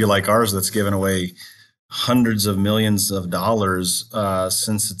philanthropy like ours that's given away hundreds of millions of dollars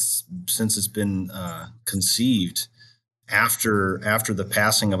since it's been conceived after the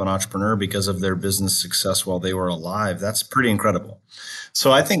passing of an entrepreneur because of their business success while they were alive. That's pretty incredible.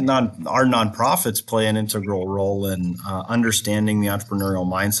 So I think our nonprofits play an integral role in understanding the entrepreneurial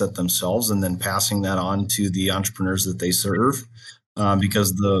mindset themselves and then passing that on to the entrepreneurs that they serve.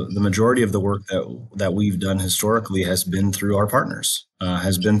 Because the majority of the work that we've done historically has been through our partners,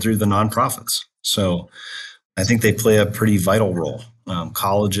 has been through the nonprofits. So I think they play a pretty vital role.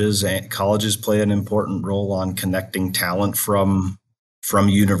 Colleges play an important role on connecting talent from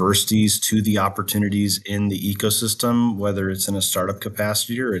universities to the opportunities in the ecosystem, whether it's in a startup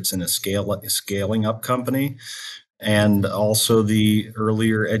capacity or it's in a scaling up company, and also the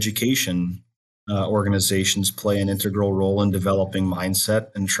earlier education organizations play an integral role in developing mindset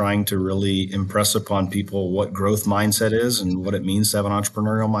and trying to really impress upon people what growth mindset is and what it means to have an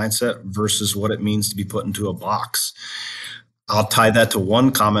entrepreneurial mindset versus what it means to be put into a box. I'll tie that to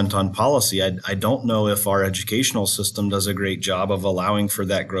one comment on policy. I don't know if our educational system does a great job of allowing for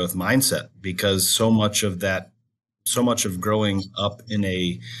that growth mindset, because so much of growing up in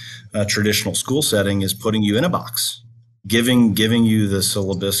a traditional school setting is putting you in a box, giving you the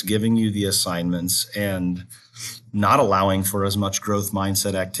syllabus, giving you the assignments, and not allowing for as much growth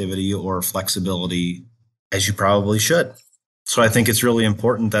mindset activity or flexibility as you probably should. So I think it's really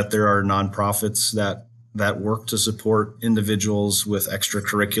important that there are nonprofits that work to support individuals with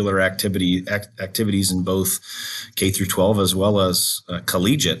extracurricular activities in both K through 12 as well as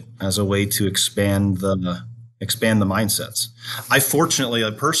collegiate, as a way to expand the mindsets.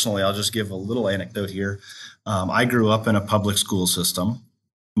 Personally, I'll just give a little anecdote here. I grew up in a public school system.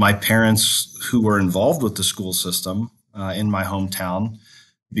 My parents, who were involved with the school system in my hometown,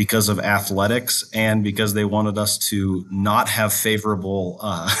 because of athletics and because they wanted us to not have favorable,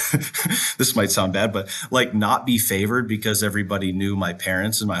 this might sound bad, but like not be favored because everybody knew my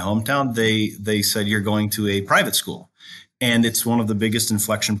parents in my hometown, they said, you're going to a private school. And it's one of the biggest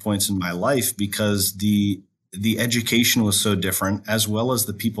inflection points in my life, because the education was so different, as well as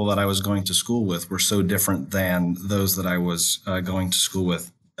the people that I was going to school with were so different than those that I was going to school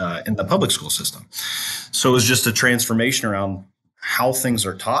with in the public school system. So it was just a transformation around how things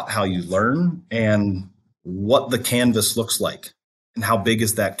are taught, how you learn, and what the canvas looks like. And how big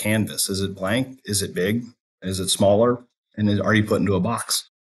is that canvas? Is it blank? Is it big? Is it smaller? And are you put into a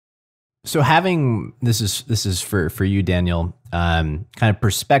box? So having, this is for you, Daniel, kind of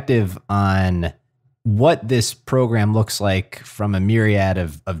perspective on what this program looks like from a myriad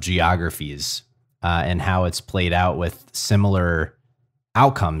of geographies and how it's played out with similar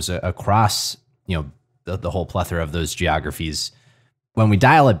outcomes across, the whole plethora of those geographies. When we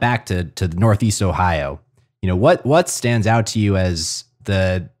dial it back to Northeast Ohio, what stands out to you as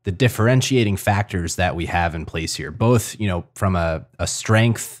the differentiating factors that we have in place here, both, from a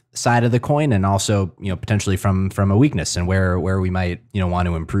strength side of the coin and also, potentially from a weakness and where we might, want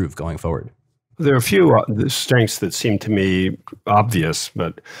to improve going forward? There are a few strengths that seem to me obvious,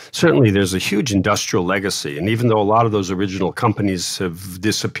 but certainly there's a huge industrial legacy. And even though a lot of those original companies have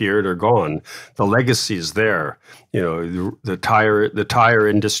disappeared or gone, the legacy is there. The tire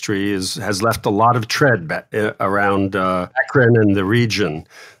industry has left a lot of tread around Akron and the region,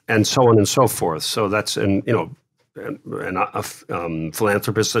 and so on and so forth. So that's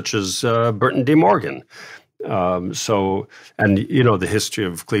philanthropists such as Burton D. The history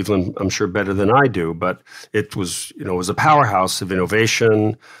of Cleveland, I'm sure better than I do, but it was a powerhouse of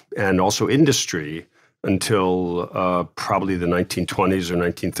innovation and also industry until probably the 1920s or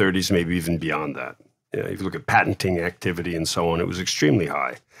 1930s, maybe even beyond that. If you look at patenting activity and so on, it was extremely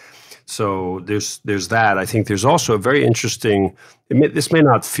high. So there's that. I think there's also a very interesting, this may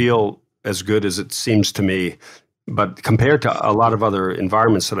not feel as good as it seems to me, but compared to a lot of other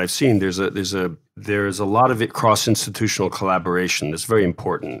environments that I've seen, there's a lot of cross-institutional collaboration that's very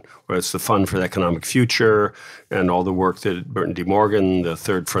important, whether it's the Fund for the Economic Future and all the work that Burton D. Morgan, the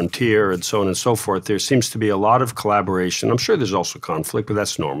Third Frontier, and so on and so forth. There seems to be a lot of collaboration. I'm sure there's also conflict, but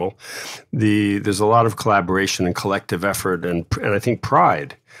that's normal. There's a lot of collaboration and collective effort and I think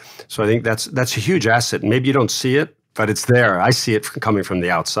pride. So I think that's a huge asset. Maybe you don't see it, but it's there. I see it coming from the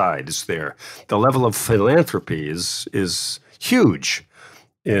outside. It's there. The level of philanthropy is huge.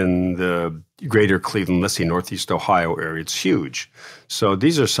 in the greater Cleveland, let's say Northeast Ohio area. It's huge. So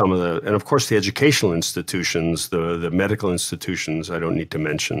these are some of and of course the educational institutions, the medical institutions, I don't need to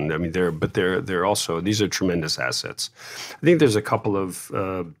mention. I mean, they're also, these are tremendous assets. I think there's a couple of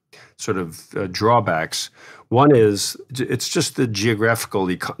drawbacks. One is it's just the geographic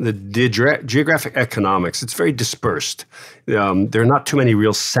economics. It's very dispersed. There are not too many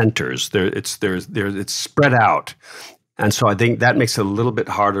real centers. It's spread out. And so I think that makes it a little bit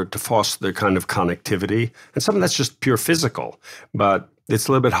harder to foster the kind of connectivity. And some of that's just pure physical, but it's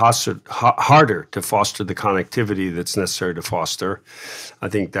a little bit harder to foster the connectivity that's necessary to foster. I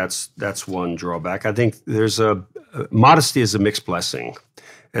think that's one drawback. I think modesty is a mixed blessing.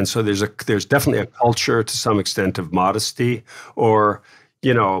 And so there's definitely a culture to some extent of modesty, or,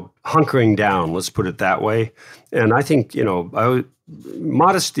 hunkering down, let's put it that way. And I think,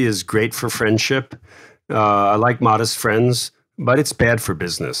 modesty is great for friendship. I like modest friends, but it's bad for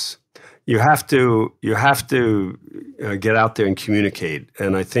business. You have to get out there and communicate.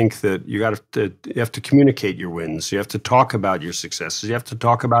 And I think that you have to communicate your wins. You have to talk about your successes. You have to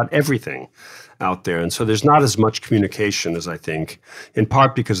talk about everything out there. And so there's not as much communication as I think, in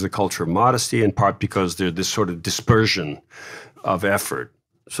part because of the culture of modesty, in part because there's this sort of dispersion of effort.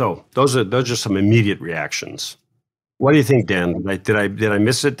 So those are some immediate reactions. What do you think, Dan? Did I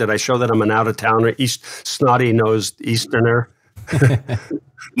miss it? Did I show that I'm an out-of-towner, snotty-nosed Easterner?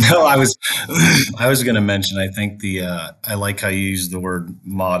 No, I was going to mention, I think I like how you use the word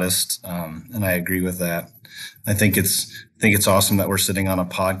modest, and I agree with that. I think it's awesome that we're sitting on a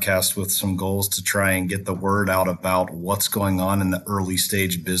podcast with some goals to try and get the word out about what's going on in the early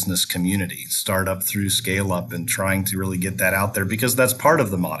stage business community, startup through scale up, and trying to really get that out there, because that's part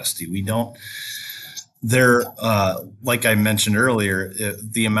of the modesty. Like I mentioned earlier,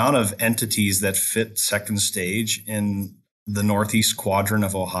 the amount of entities that fit second stage in the Northeast quadrant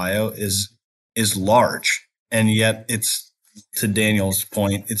of Ohio is large. And yet it's, to Daniel's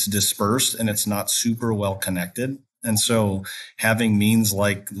point, it's dispersed and it's not super well connected. And so having means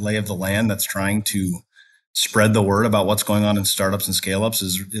like Lay of the Land that's trying to spread the word about what's going on in startups and scale-ups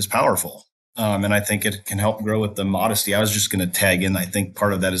is powerful. And I think it can help grow with the modesty. I was just going to tag in, I think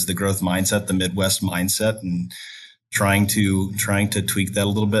part of that is the growth mindset, the Midwest mindset, and trying to tweak that a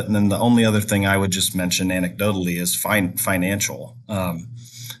little bit. And then the only other thing I would just mention anecdotally is financial.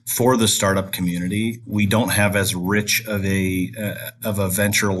 For the startup community, we don't have as rich of a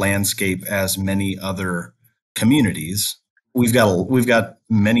venture landscape as many other communities. We've got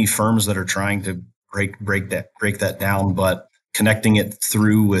many firms that are trying to break that down, but connecting it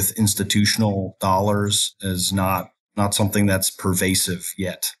through with institutional dollars is not something that's pervasive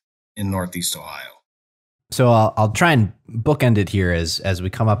yet in Northeast Ohio. So I'll try and bookend it here as we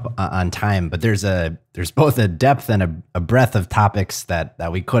come up on time, but there's both a depth and a breadth of topics that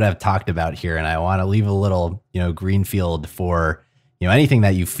we could have talked about here, and I want to leave a little greenfield for anything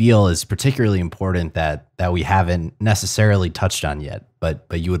that you feel is particularly important that we haven't necessarily touched on yet, but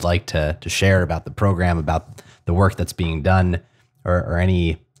you would like to share about the program, about the work that's being done, or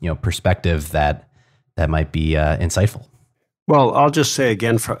any perspective that might be insightful. Well, I'll just say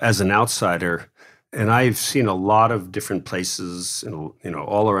again, as an outsider. And I've seen a lot of different places,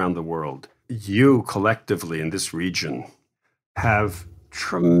 all around the world. You collectively in this region have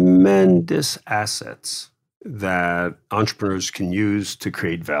tremendous assets that entrepreneurs can use to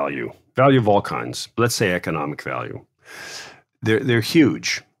create value of all kinds. Let's say economic value. They're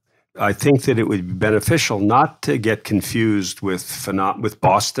huge. I think that it would be beneficial not to get confused with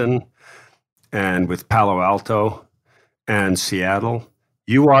Boston and with Palo Alto and Seattle.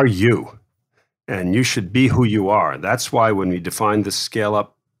 You are you. And you should be who you are. That's why when we define the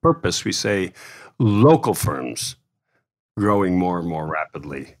scale-up purpose, we say local firms growing more and more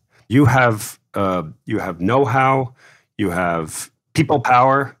rapidly. You have know-how, you have people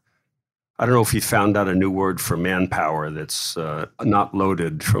power. I don't know if you found out a new word for manpower that's not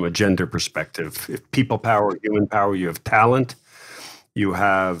loaded from a gender perspective. If people power, human power, you have talent, you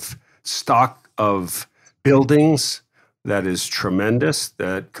have stock of buildings that is tremendous,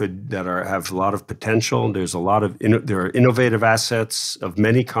 that have a lot of potential. There are innovative assets of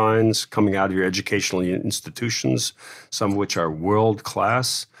many kinds coming out of your educational institutions, some of which are world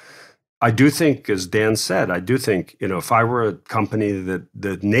class. I do think, as Dan said, if I were a company that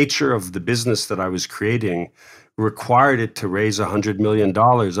the nature of the business that I was creating required it to raise $100 million,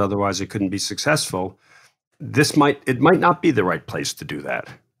 otherwise it couldn't be successful, it might not be the right place to do that.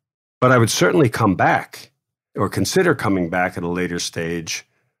 But I would certainly come back or consider coming back at a later stage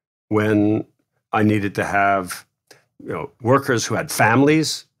when I needed to have workers who had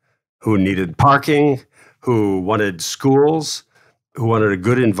families, who needed parking, who wanted schools, who wanted a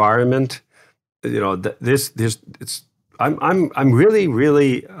good environment. I'm really,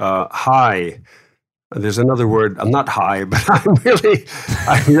 really high. There's another word. I'm not high, but I'm really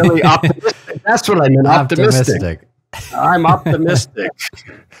optimistic. That's what I mean. Optimistic. I'm optimistic.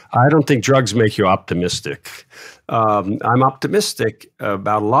 I don't think drugs make you optimistic. I'm optimistic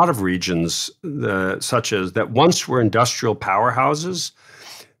about a lot of regions, such as that once were industrial powerhouses.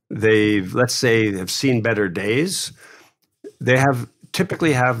 Let's say, have seen better days. They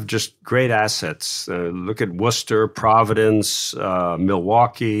typically have just great assets. Look at Worcester, Providence,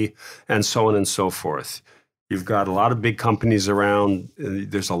 Milwaukee, and so on and so forth. You've got a lot of big companies around.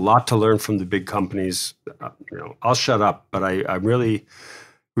 There's a lot to learn from the big companies. I'll shut up, but I'm really,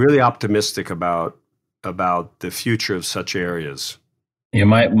 really optimistic about the future of such areas. Yeah,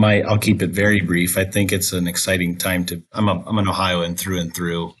 I'll keep it very brief. I think it's an exciting time I'm an Ohioan through and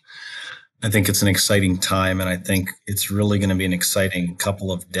through. I think it's an exciting time, and I think it's really going to be an exciting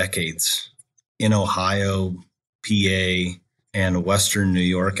couple of decades in Ohio, PA, and Western New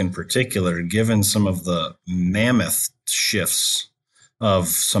York in particular, given some of the mammoth shifts of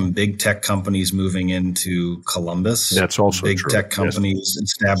some big tech companies moving into Columbus. That's also big true. Tech companies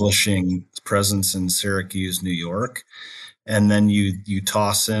establishing presence in Syracuse, New York. And then you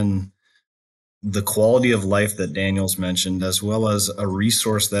toss in the quality of life that Daniel's mentioned, as well as a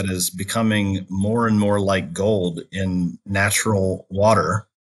resource that is becoming more and more like gold in natural water,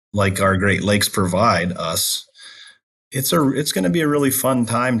 like our Great Lakes provide us. It's going to be a really fun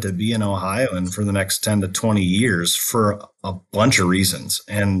time to be in Ohio and for the next 10 to 20 years for a bunch of reasons.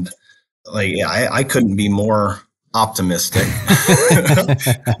 And I couldn't be more optimistic.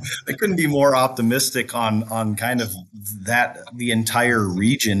 I couldn't be more optimistic on kind of the entire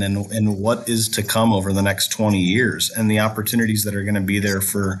region and what is to come over the next 20 years and the opportunities that are going to be there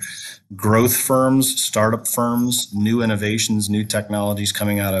for growth firms, startup firms, new innovations, new technologies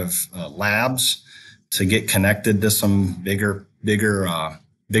coming out of labs to get connected to some bigger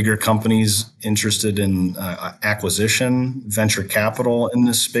companies interested in acquisition, venture capital in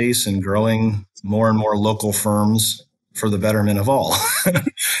this space, and growing more and more local firms for the betterment of all.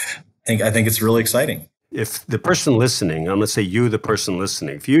 I think it's really exciting. If the person listening, I'm going to say you, the person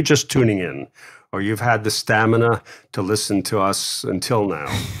listening, if you're just tuning in, or you've had the stamina to listen to us until now,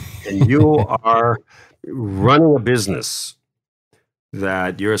 and you are running a business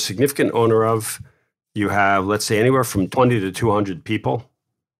that you're a significant owner of, you have, let's say, anywhere from 20 to 200 people,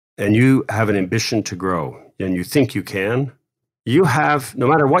 and you have an ambition to grow, and you think you can, you have, no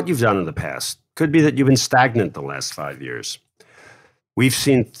matter what you've done in the past, could be that you've been stagnant the last 5 years. We've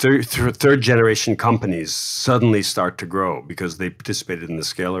seen third generation companies suddenly start to grow because they participated in the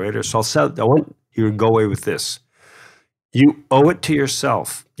Scalerator. So I want you to go away with this. You owe it to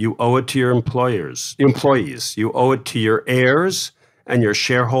yourself. You owe it to your employees. You owe it to your heirs and your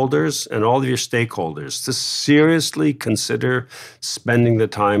shareholders and all of your stakeholders to seriously consider spending the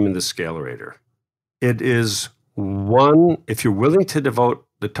time in the Scalerator. It is if you're willing to devote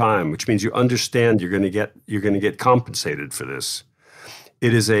the time, which means you understand you're going to get compensated for this.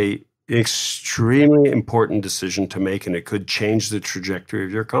 It is an extremely important decision to make, and it could change the trajectory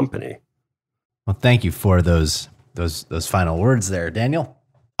of your company. Well, thank you for those final words there, Daniel.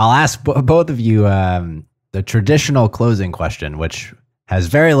 I'll ask both of you the traditional closing question, which has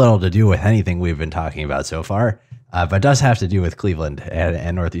very little to do with anything we've been talking about so far, but does have to do with Cleveland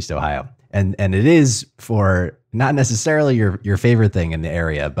and Northeast Ohio. And it is for not necessarily your favorite thing in the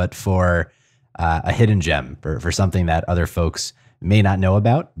area, but for a hidden gem, for something that other folks may not know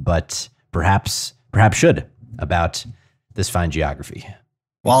about, but perhaps should, about this fine geography.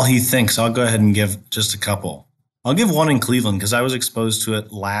 While he thinks, I'll go ahead and give just a couple. I'll give one in Cleveland because I was exposed to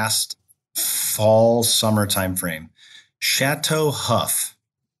it last fall, summer timeframe. Chateau Huff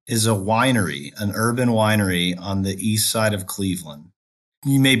is a winery, an urban winery on the east side of Cleveland.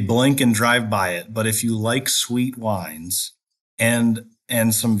 You may blink and drive by it, but if you like sweet wines and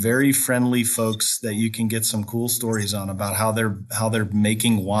some very friendly folks that you can get some cool stories on about how they're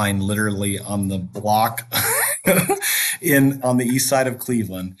making wine literally on the block on the east side of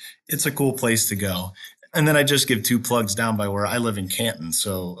Cleveland, it's a cool place to go. And then I just give two plugs down by where I live in Canton.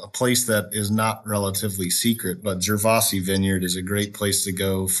 So a place that is not relatively secret, but Gervasi Vineyard is a great place to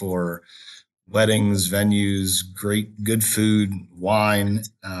go for weddings, venues, good food, wine.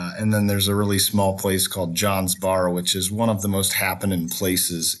 And then there's a really small place called John's Bar, which is one of the most happening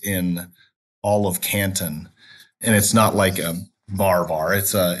places in all of Canton. And it's not like a bar.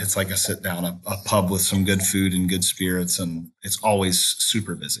 It's like a sit down, a pub with some good food and good spirits. And it's always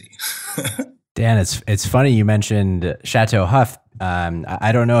super busy. Dan, it's funny you mentioned Chateau Huff.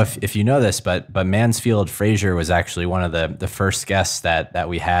 I don't know if you know this, but Mansfield Frazier was actually one of the first guests that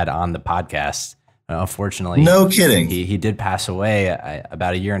we had on the podcast. Unfortunately, no kidding. He did pass away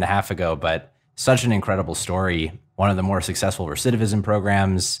about 1.5 years ago, but such an incredible story. One of the more successful recidivism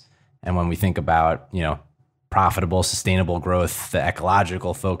programs. And when we think about, profitable, sustainable growth, the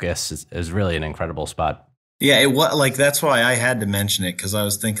ecological focus is really an incredible spot. Yeah, that's why I had to mention it, because I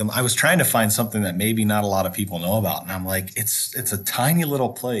was trying to find something that maybe not a lot of people know about. And I'm like, it's a tiny little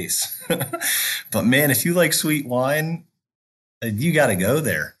place. But man, if you like sweet wine, you got to go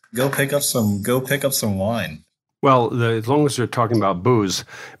there. Go pick up some wine. Well, as long as you're talking about booze,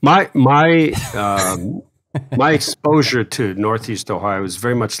 my exposure to Northeast Ohio is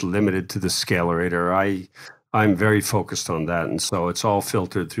very much limited to the Scalerator. I'm very focused on that, and so it's all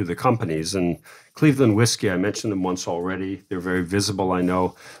filtered through the companies. And Cleveland Whiskey, I mentioned them once already. They're very visible, I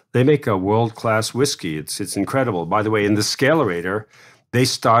know. They make a world-class whiskey. It's incredible. By the way, in the Scalerator, they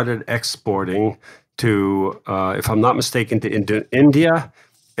started exporting to, if I'm not mistaken, to India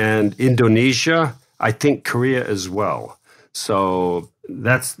and Indonesia, I think Korea as well. So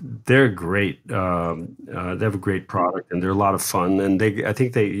they're great. They have a great product, and they're a lot of fun. And I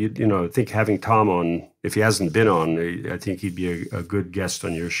think having Tom on, if he hasn't been on, I think he'd be a good guest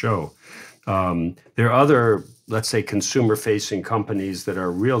on your show. There are other, let's say, consumer-facing companies that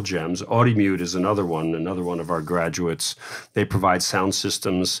are real gems. Audimute is another one of our graduates. They provide sound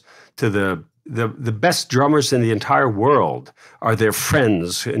systems to the best drummers in the entire world are their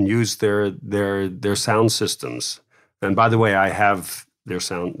friends and use their sound systems. And by the way, I have their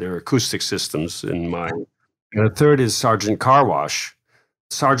acoustic systems in mine. And the third is Sergeant Car Wash,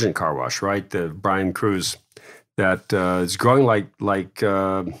 right? The Brian Cruz that is growing like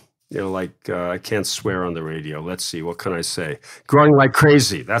I can't swear on the radio. Let's see, what can I say? Growing like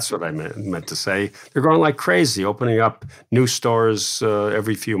crazy. That's what I meant to say. They're growing like crazy, opening up new stores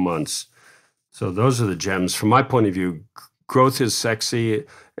every few months. So those are the gems. From my point of view, growth is sexy,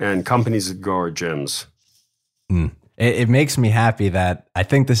 and companies that grow are gems. It makes me happy that I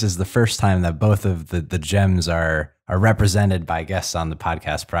think this is the first time that both of the gems are represented by guests on the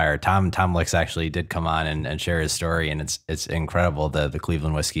podcast prior. Tom Licks actually did come on and share his story, and it's incredible, the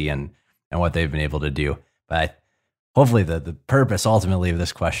Cleveland Whiskey and what they've been able to do. But hopefully the purpose ultimately of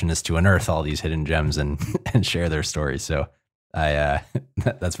this question is to unearth all these hidden gems and share their stories. So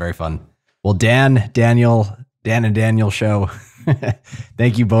that's very fun. Well, Dan and Daniel show,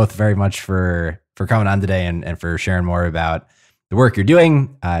 thank you both very much for coming on today and for sharing more about the work you're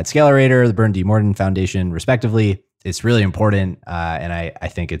doing at Scalerator, the Burton D Foundation, respectively. It's really important, and I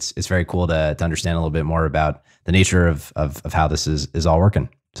think it's very cool to understand a little bit more about the nature of how this is all working.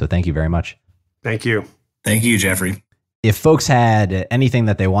 So thank you very much. Thank you. Thank you, Jeffrey. If folks had anything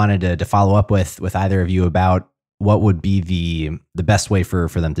that they wanted to follow up with either of you about, what would be the best way for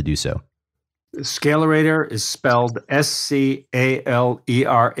them to do so? Scalerator is spelled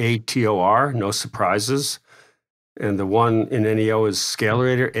Scalerator, no surprises. And the one in NEO is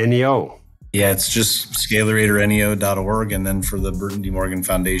Scalerator NEO. Yeah, it's just scaleratorneo.org. And then for the Burton D.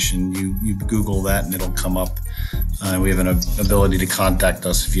 Foundation, you Google that and it'll come up. We have an ability to contact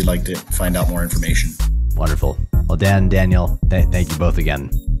us if you'd like to find out more information. Wonderful. Well, Dan, Daniel, thank you both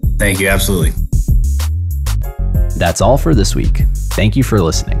again. Thank you. Absolutely. That's all for this week. Thank you for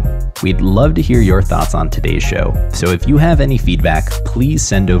listening. We'd love to hear your thoughts on today's show. So if you have any feedback, please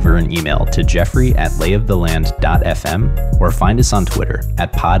send over an email to jeffrey@layoftheland.fm or find us on Twitter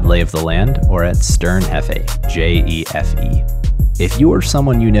 @podlayoftheland or @sternjefe, JEFE. If you or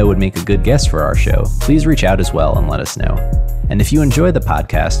someone you know would make a good guest for our show, please reach out as well and let us know. And if you enjoy the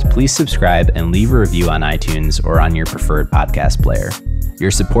podcast, please subscribe and leave a review on iTunes or on your preferred podcast player.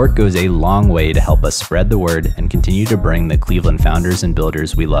 Your support goes a long way to help us spread the word and continue to bring the Cleveland founders and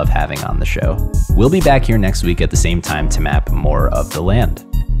builders we love having on the show. We'll be back here next week at the same time to map more of the land.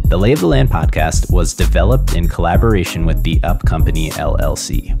 The Lay of the Land podcast was developed in collaboration with the Up Company,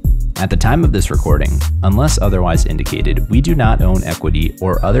 LLC. At the time of this recording, unless otherwise indicated, we do not own equity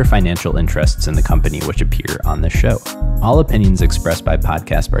or other financial interests in the company which appear on this show. All opinions expressed by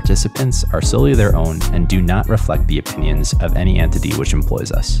podcast participants are solely their own and do not reflect the opinions of any entity which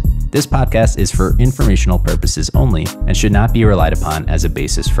employs us. This podcast is for informational purposes only and should not be relied upon as a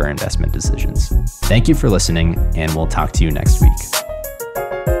basis for investment decisions. Thank you for listening, and we'll talk to you next week.